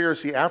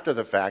conspiracy after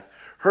the fact,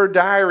 her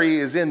diary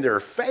is in their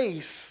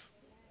face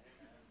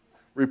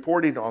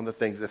reporting on the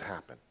things that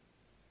happened.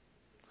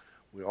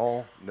 We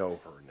all know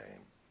her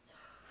name.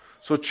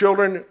 So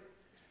children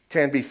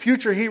can be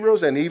future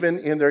heroes, and even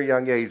in their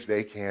young age,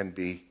 they can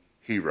be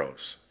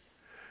heroes.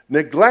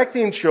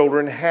 Neglecting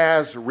children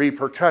has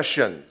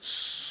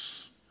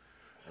repercussions.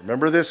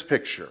 Remember this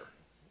picture.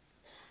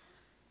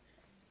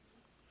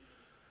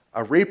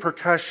 A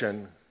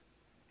repercussion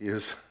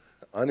is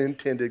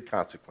unintended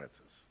consequences.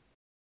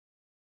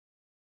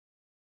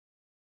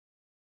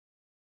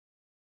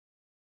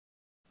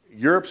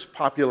 Europe's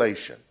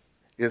population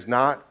is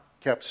not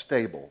kept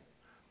stable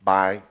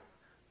by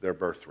their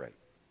birth rate.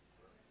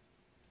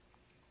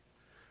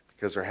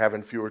 Because they're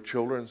having fewer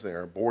children,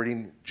 they're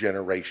aborting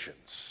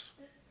generations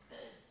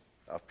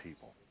of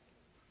people.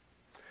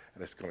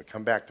 And it's going to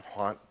come back to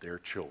haunt their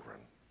children.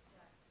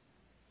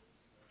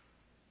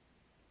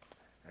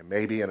 And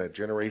maybe in a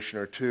generation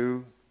or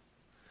two,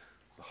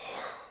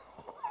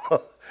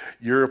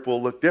 Europe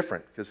will look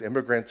different because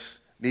immigrants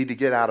need to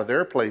get out of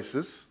their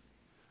places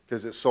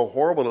because it's so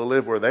horrible to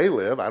live where they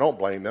live. I don't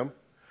blame them.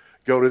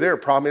 Go to their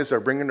problem is they're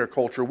bringing their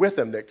culture with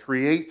them that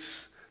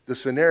creates the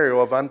scenario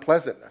of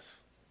unpleasantness.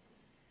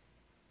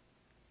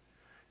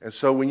 And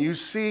so when you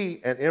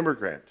see an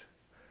immigrant,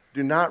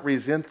 do not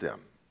resent them.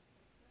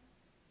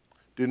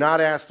 Do not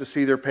ask to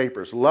see their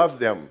papers. Love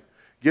them.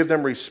 Give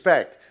them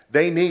respect.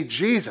 They need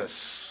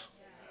Jesus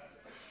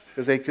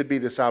because they could be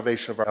the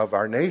salvation of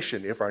our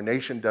nation if our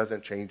nation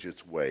doesn't change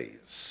its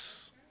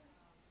ways.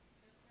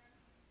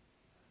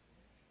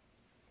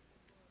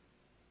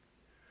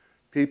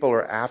 People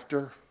are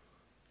after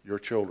your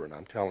children,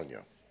 I'm telling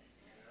you.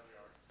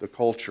 The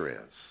culture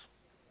is.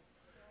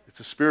 It's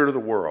the spirit of the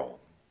world.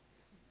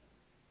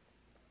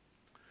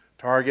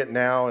 Target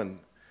now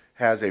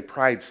has a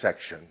pride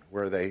section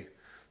where they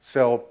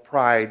sell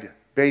pride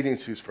bathing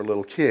suits for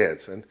little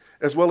kids, and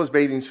as well as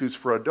bathing suits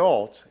for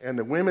adults, and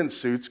the women's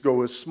suits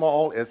go as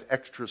small as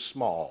extra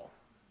small.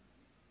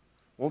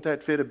 Won't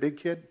that fit a big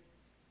kid?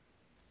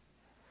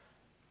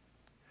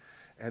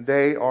 And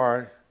they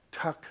are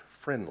tuck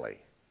friendly.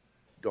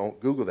 Don't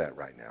Google that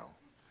right now.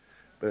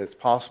 But it's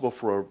possible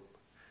for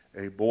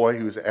a boy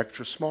who's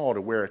extra small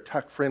to wear a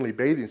tuck friendly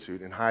bathing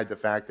suit and hide the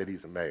fact that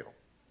he's a male.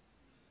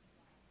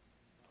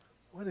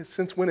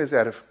 Since when is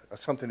that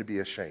something to be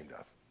ashamed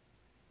of?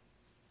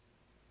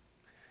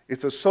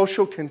 It's a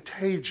social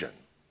contagion.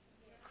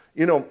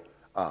 You know,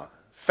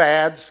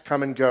 fads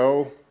come and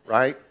go,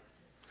 right?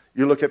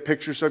 You look at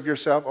pictures of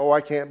yourself, oh, I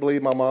can't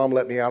believe my mom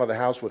let me out of the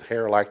house with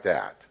hair like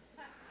that.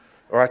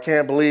 Or I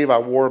can't believe I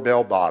wore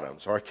bell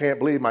bottoms. Or I can't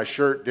believe my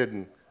shirt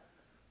didn't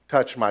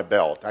touch my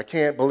belt. I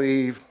can't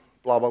believe,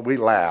 blah, blah. We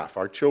laugh.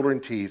 Our children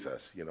tease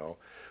us, you know.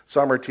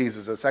 Summer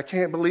teases us. I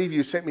can't believe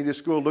you sent me to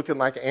school looking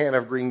like Anne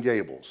of Green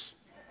Gables.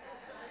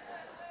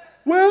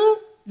 Well,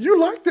 you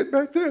liked it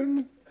back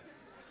then.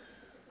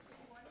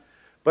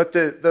 But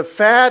the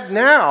fad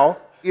now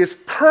is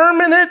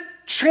permanent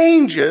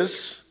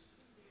changes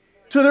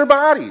to their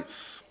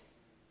bodies.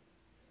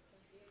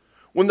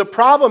 When the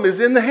problem is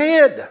in the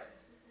head.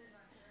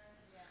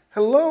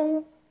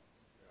 Hello?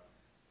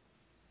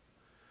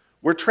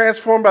 We're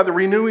transformed by the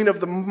renewing of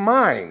the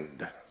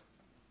mind.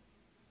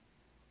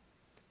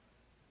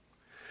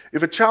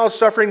 If a child's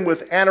suffering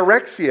with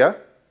anorexia,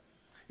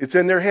 it's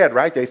in their head,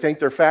 right? They think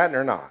they're fat and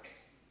they're not.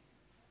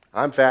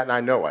 I'm fat and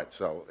I know it,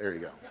 so there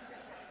you go.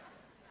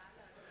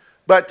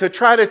 But to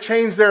try to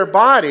change their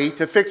body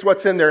to fix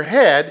what's in their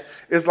head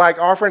is like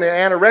offering an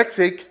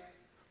anorexic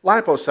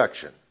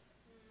liposuction.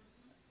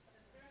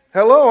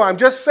 Hello, I'm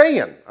just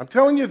saying. I'm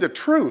telling you the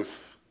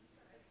truth.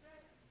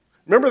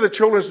 Remember the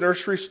children's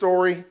nursery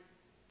story?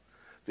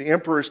 The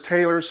emperor's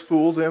tailors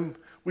fooled him.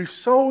 We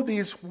sew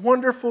these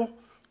wonderful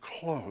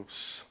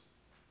clothes.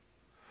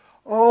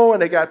 Oh,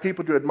 and they got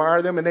people to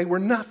admire them, and they were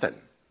nothing.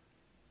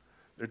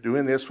 They're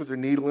doing this with their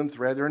needle and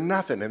thread. They're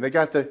nothing. And they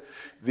got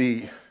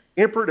the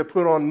emperor to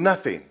put on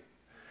nothing.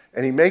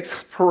 And he makes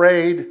a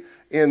parade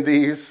in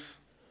these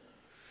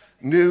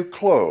new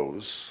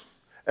clothes.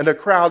 And the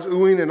crowd's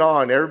oohing and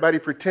ahhing, everybody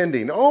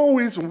pretending, oh,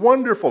 he's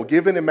wonderful,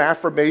 giving him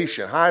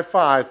affirmation, high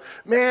fives.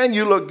 Man,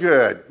 you look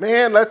good.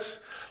 Man, let's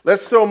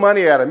throw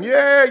money at him.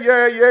 Yeah,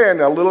 yeah, yeah.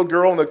 And a little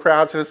girl in the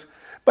crowd says,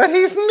 But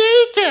he's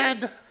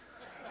naked.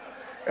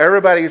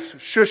 Everybody's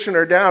shushing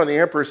her down, and the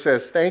emperor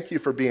says, thank you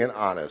for being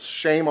honest.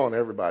 Shame on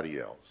everybody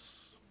else.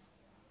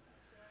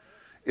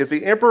 If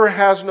the emperor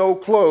has no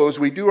clothes,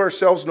 we do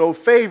ourselves no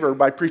favor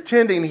by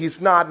pretending he's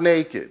not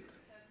naked.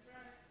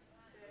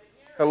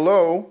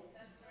 Hello?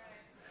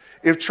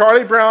 If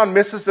Charlie Brown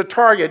misses the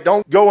target,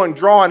 don't go and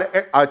draw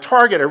a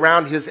target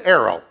around his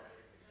arrow.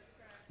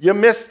 You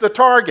missed the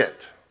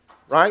target,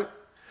 right?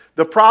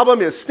 The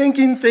problem is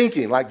stinking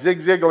thinking. Like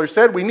Zig Ziglar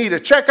said, we need a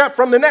checkup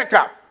from the neck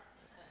up.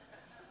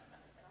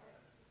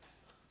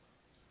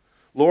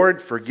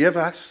 Lord, forgive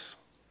us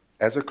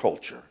as a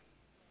culture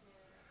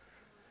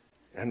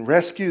and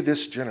rescue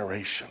this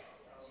generation.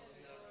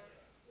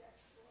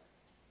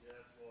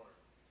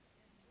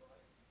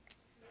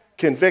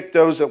 Convict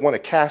those that want to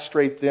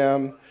castrate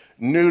them,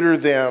 neuter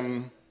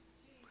them,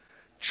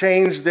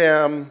 change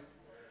them,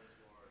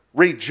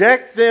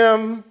 reject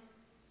them.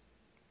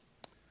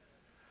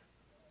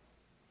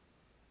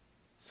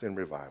 Send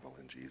revival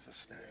in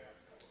Jesus' name.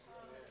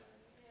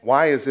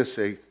 Why is this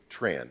a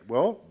trend?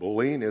 Well,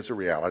 bullying is a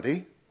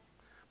reality.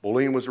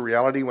 Bullying was a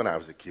reality when I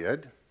was a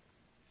kid.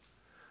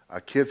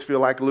 Kids feel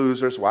like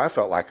losers. Well, I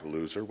felt like a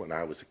loser when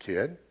I was a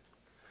kid.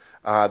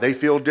 They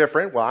feel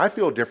different. Well, I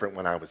feel different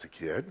when I was a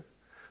kid.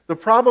 The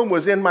problem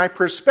was in my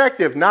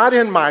perspective, not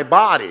in my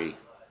body.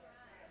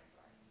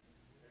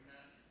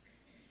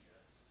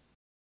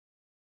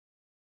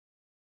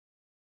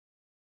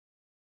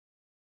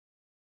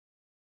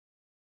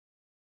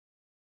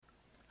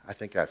 I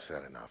think I've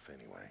said enough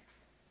anyway.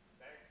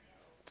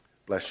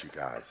 Bless you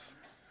guys.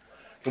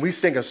 Can we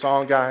sing a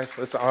song, guys?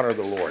 Let's honor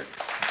the Lord.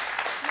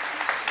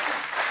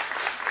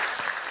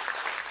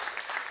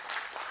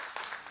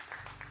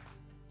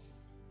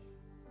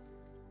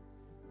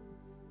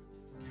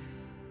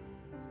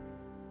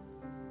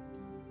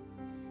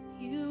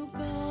 You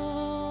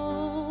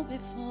go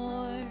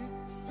before,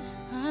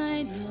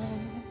 I know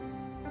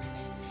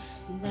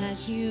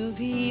that you've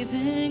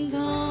even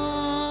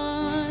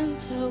gone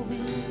to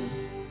win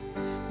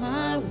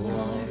my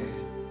war.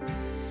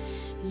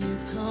 You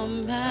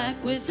come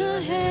back with the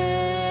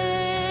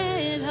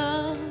head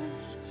of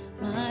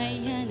my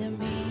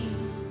enemy.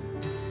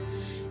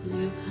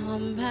 You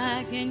come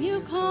back and you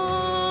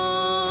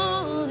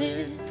call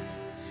it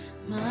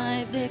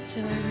my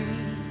victory.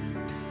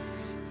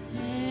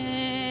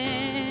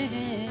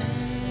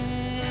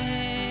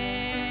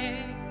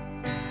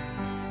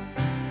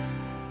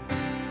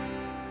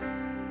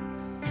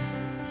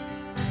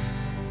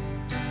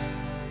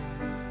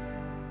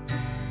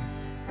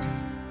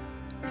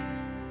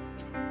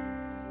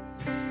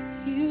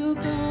 You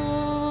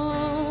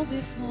go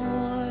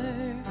before,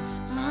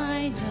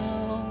 I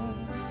know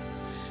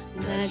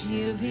that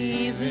you've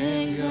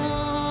even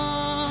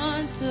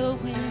gone to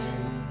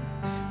win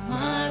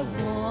my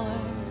war.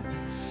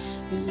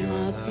 And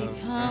love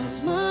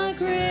becomes my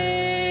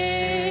greatest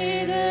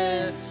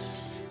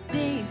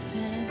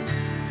defense.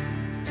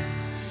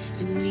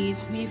 It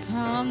leads me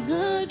from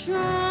the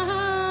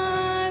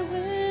dry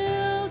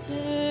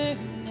wilderness.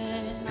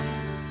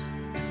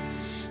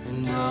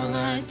 And all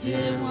I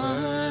did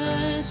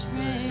was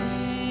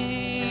praise.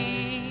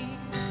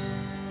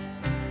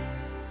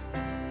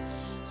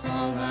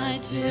 All I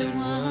did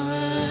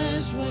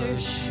was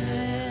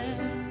worship.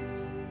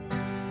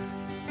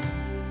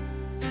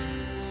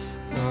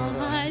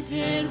 All I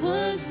did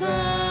was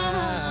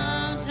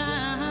bow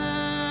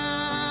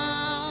down.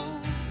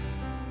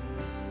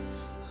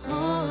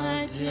 All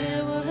I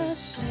did was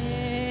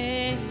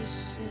stay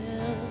still.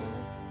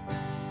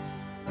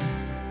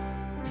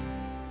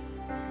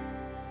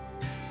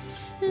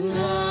 And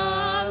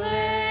hallelujah,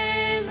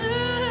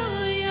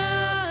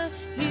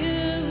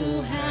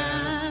 you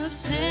have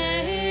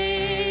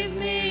saved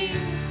me.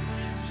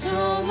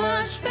 So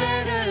much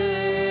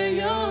better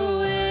your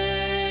way.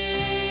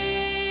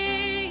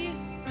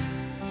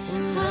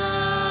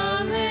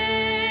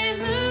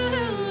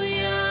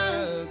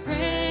 Hallelujah,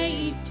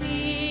 great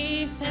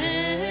defender.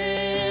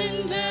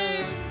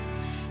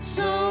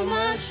 So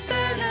much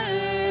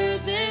better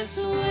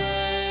this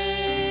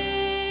way.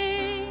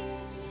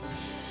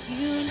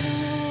 You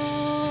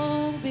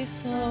know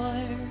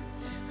before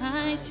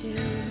I do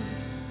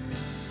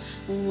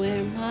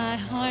where my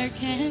heart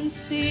can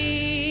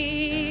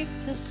seek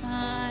to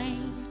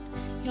find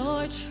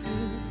your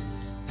truth.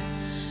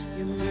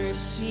 Your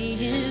mercy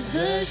is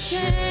the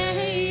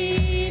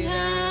shade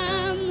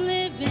I'm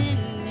living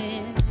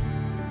in.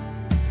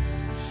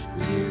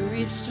 You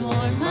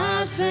restore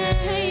my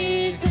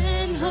faith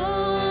and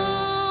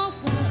hope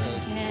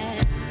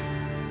again.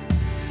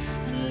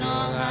 And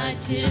all I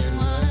did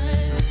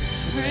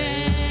was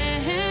praise.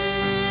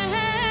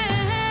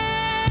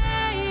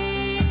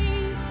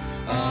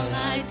 All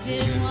I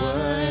did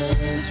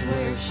was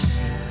worship.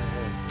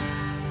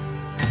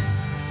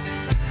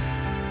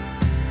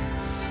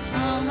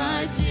 All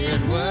I did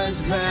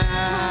was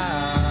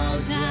bow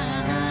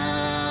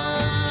down.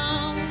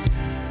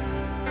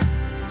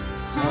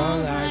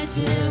 All I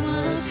did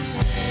was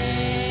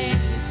stay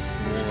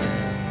still.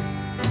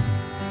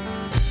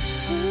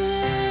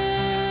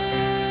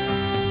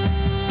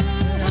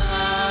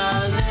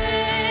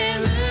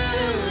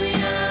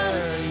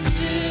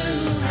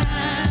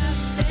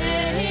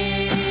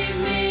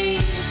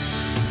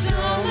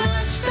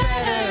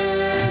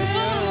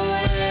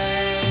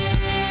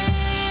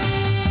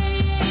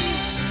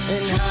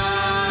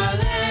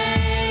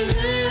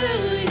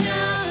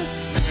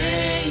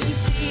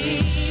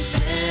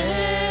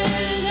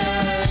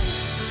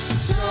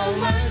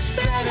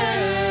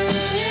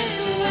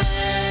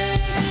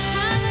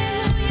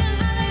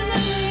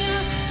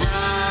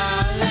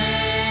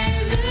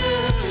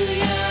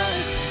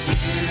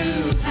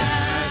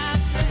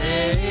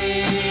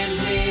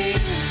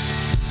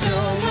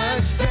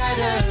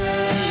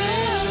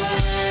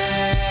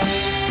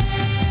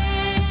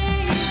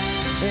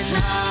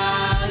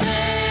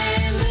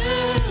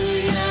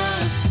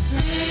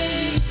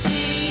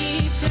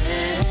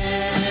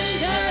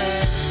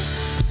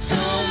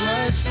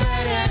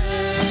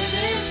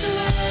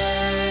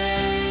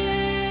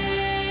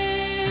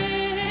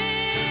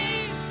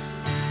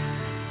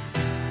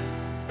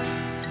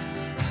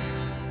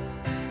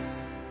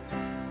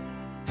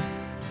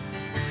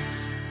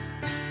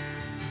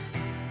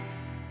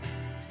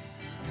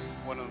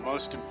 one of the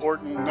most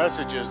important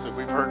messages that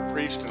we've heard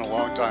preached in a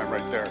long time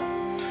right there.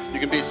 You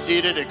can be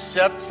seated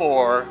except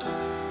for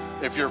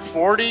if you're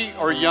 40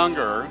 or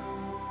younger,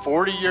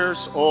 40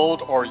 years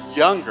old or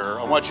younger.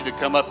 I want you to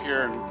come up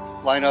here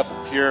and line up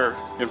here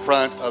in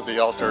front of the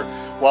altar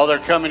while they're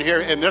coming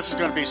here. And this is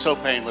going to be so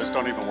painless.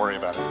 Don't even worry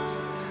about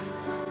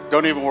it.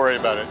 Don't even worry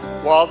about it.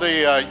 While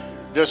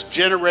this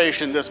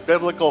generation, this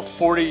biblical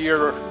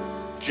 40-year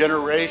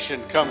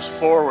generation comes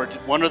forward,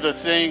 one of the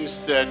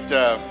things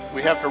that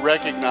we have to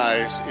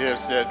recognize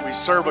is that we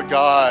serve a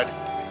God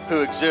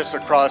who exists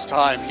across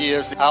time. He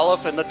is the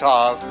Aleph and the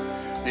Tav,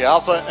 the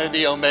Alpha and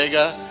the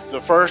Omega,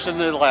 the first and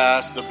the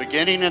last, the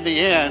beginning and the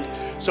end.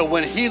 So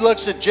when he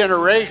looks at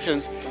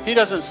generations, he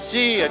doesn't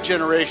see a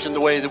generation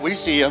the way that we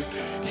see him.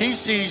 He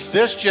sees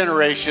this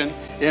generation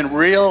in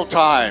real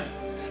time.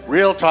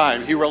 Real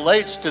time. He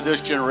relates to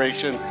this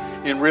generation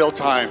in real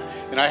time.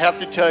 And I have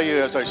to tell you,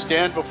 as I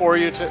stand before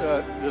you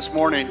this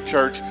morning,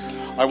 church,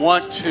 I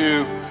want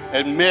to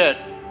admit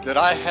that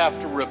I have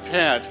to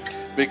repent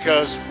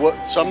because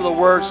some of the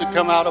words that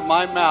come out of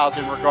my mouth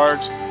in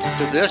regards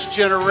to this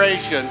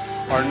generation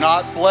are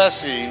not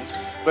blessing,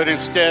 but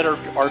instead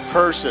are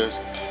curses.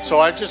 So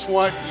I just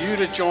want you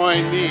to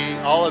join me,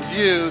 all of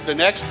you,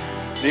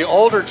 the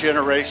older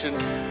generation,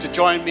 to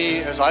join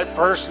me as I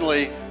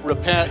personally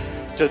repent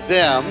to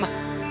them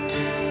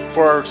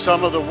for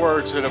some of the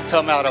words that have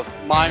come out of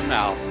my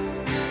mouth.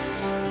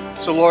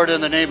 So Lord, in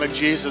the name of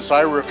Jesus,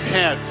 I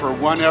repent for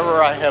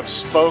whenever I have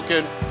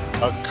spoken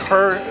a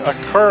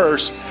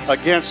curse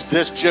against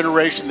this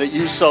generation that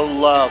you so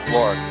love,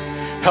 Lord.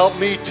 Help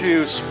me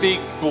to speak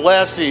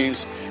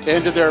blessings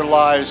into their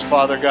lives,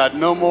 Father God.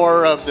 No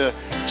more of the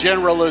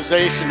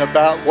generalization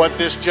about what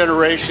this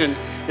generation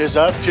is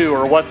up to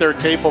or what they're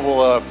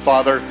capable of,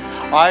 Father.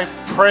 I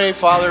pray,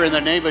 Father, in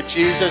the name of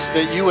Jesus,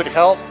 that you would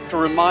help to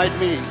remind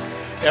me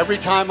every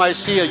time I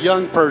see a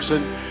young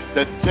person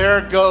that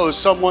there goes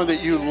someone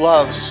that you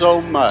love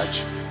so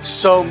much,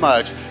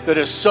 that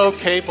is so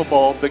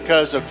capable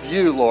because of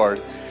you,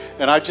 Lord.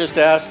 And I just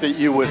ask that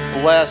you would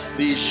bless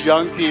these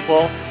young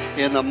people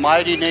in the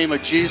mighty name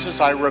of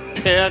Jesus. I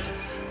repent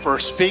for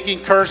speaking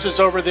curses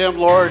over them,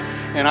 Lord.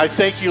 And I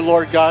thank you,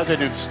 Lord God,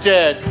 that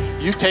instead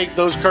you take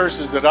those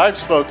curses that I've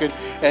spoken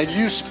and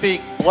you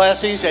speak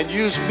blessings and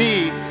use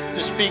me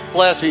to speak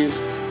blessings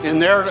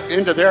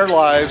into their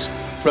lives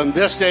from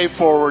this day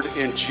forward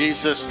in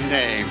Jesus'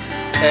 name.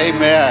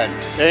 Amen.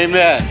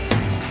 Amen.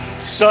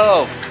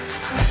 So,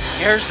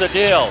 here's the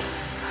deal.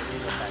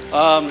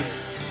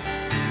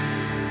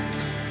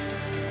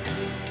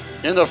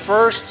 In the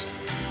first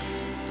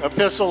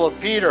epistle of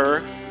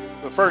Peter,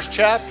 the first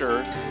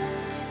chapter,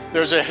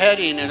 there's a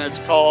heading and it's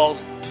called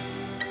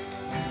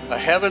a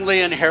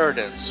heavenly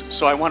inheritance.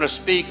 So I want to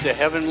speak the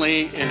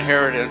heavenly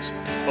inheritance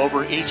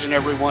over each and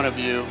every one of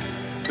you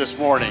this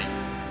morning.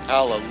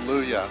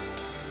 Hallelujah.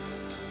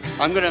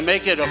 I'm going to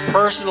make it a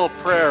personal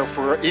prayer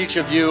for each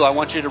of you. I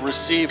want you to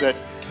receive it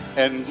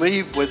and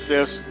leave with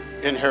this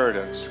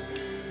inheritance.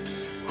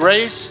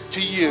 Grace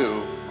to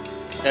you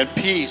and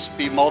peace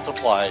be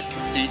multiplied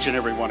to each and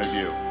every one of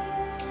you.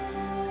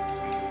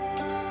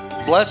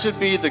 Blessed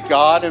be the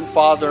God and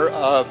Father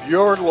of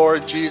your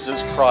Lord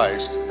Jesus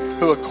Christ,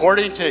 who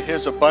according to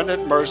his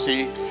abundant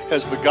mercy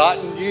has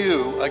begotten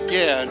you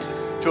again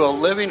to a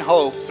living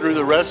hope through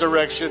the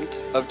resurrection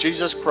of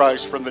Jesus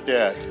Christ from the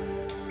dead.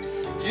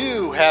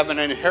 You have an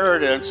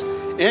inheritance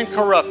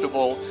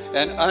incorruptible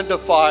and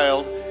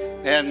undefiled,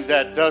 and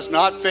that does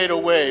not fade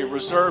away,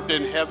 reserved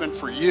in heaven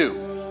for you.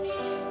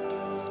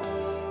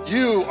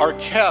 You are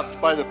kept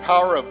by the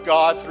power of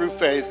God through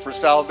faith for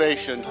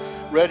salvation,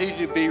 ready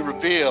to be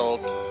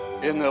revealed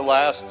in the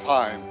last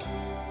time.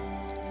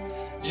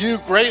 You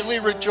greatly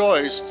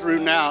rejoice through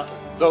now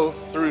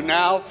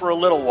for a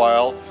little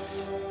while,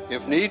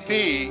 if need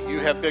be, you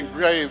have been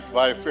grieved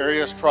by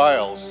various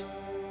trials.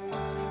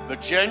 The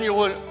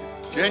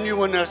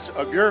genuineness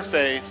of your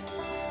faith,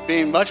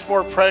 being much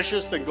more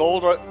precious than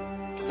gold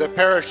that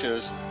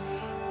perishes,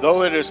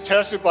 though it is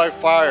tested by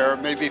fire,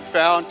 may be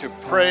found to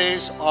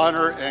praise,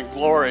 honor, and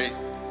glory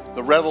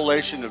the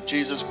revelation of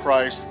Jesus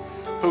Christ,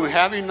 whom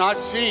having not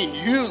seen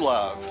you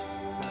love.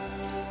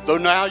 Though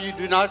now you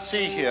do not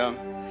see him,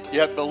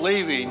 yet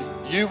believing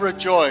you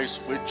rejoice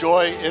with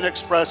joy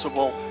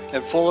inexpressible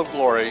and full of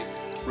glory,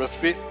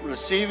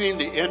 receiving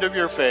the end of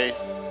your faith,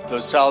 the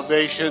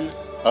salvation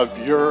of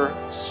your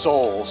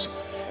souls.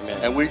 Amen.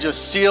 And we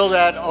just seal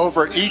that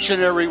over each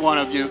and every one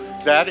of you.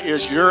 That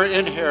is your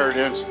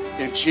inheritance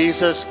in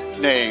Jesus'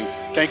 name.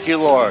 Thank you,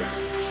 Lord.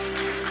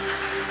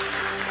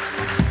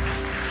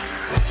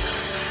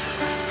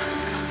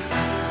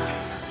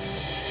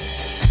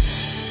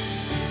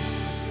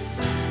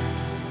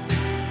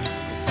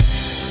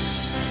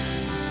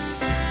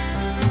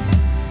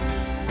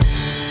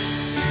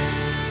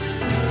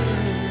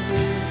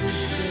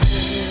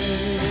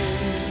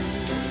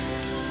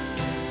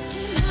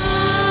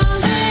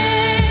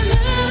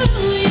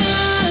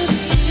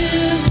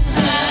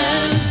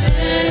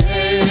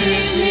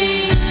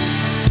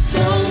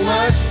 So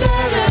much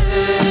better.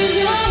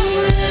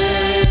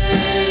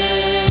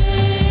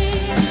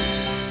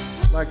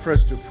 for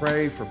us to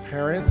pray for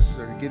parents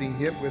that are getting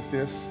hit with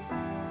this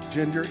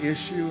gender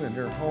issue in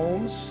their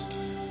homes.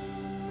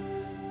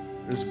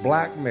 There's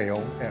blackmail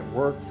at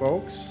work,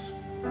 folks.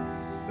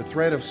 The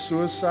threat of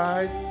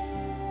suicide.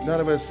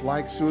 None of us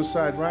like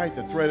suicide, right?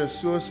 The threat of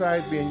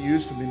suicide being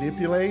used to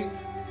manipulate.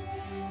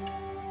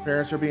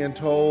 Parents are being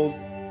told,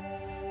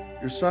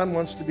 your son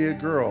wants to be a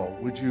girl.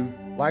 Would you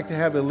like to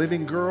have a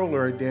living girl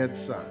or a dead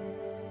son?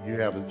 You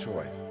have a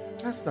choice.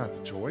 That's not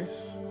the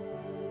choice.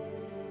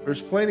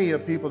 There's plenty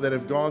of people that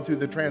have gone through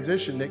the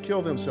transition that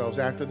kill themselves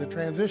after the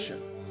transition.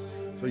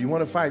 So you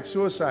want to fight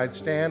suicide,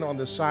 stand on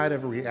the side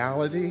of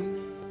reality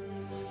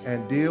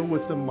and deal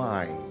with the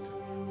mind.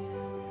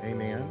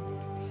 Amen.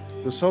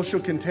 The social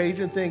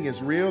contagion thing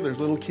is real. There's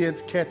little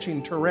kids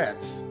catching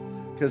Tourette's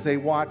because they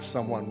watch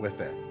someone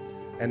with it.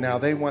 And now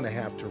they want to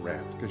have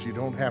Tourette's because you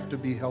don't have to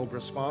be held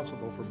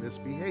responsible for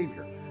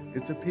misbehavior.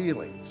 It's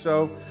appealing.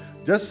 So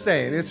just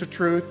saying, it's the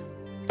truth.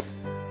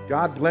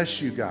 God bless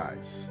you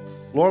guys.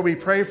 Lord, we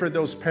pray for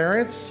those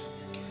parents.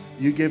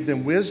 You give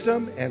them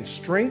wisdom and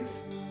strength.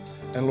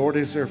 And Lord,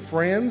 as their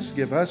friends,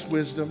 give us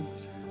wisdom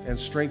and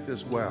strength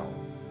as well.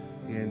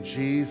 In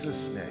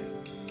Jesus' name.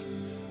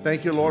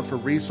 Thank you, Lord, for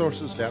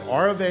resources that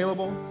are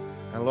available.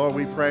 And Lord,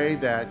 we pray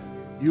that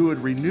you would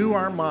renew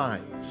our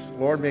minds.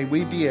 Lord, may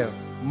we be a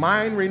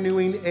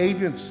mind-renewing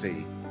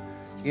agency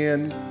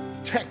in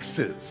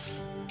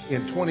Texas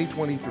in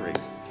 2023.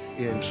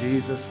 In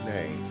Jesus'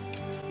 name.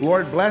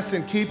 Lord, bless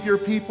and keep your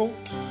people.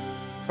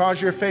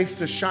 Cause your face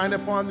to shine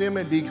upon them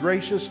and be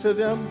gracious to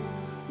them.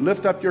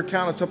 Lift up your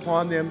countenance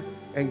upon them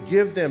and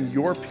give them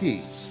your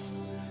peace.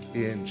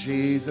 In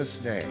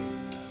Jesus' name.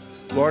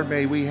 Lord,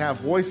 may we have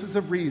voices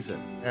of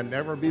reason and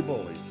never be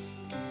bullies.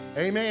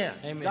 Amen.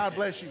 Amen. God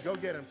bless you. Go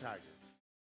get them, Tiger.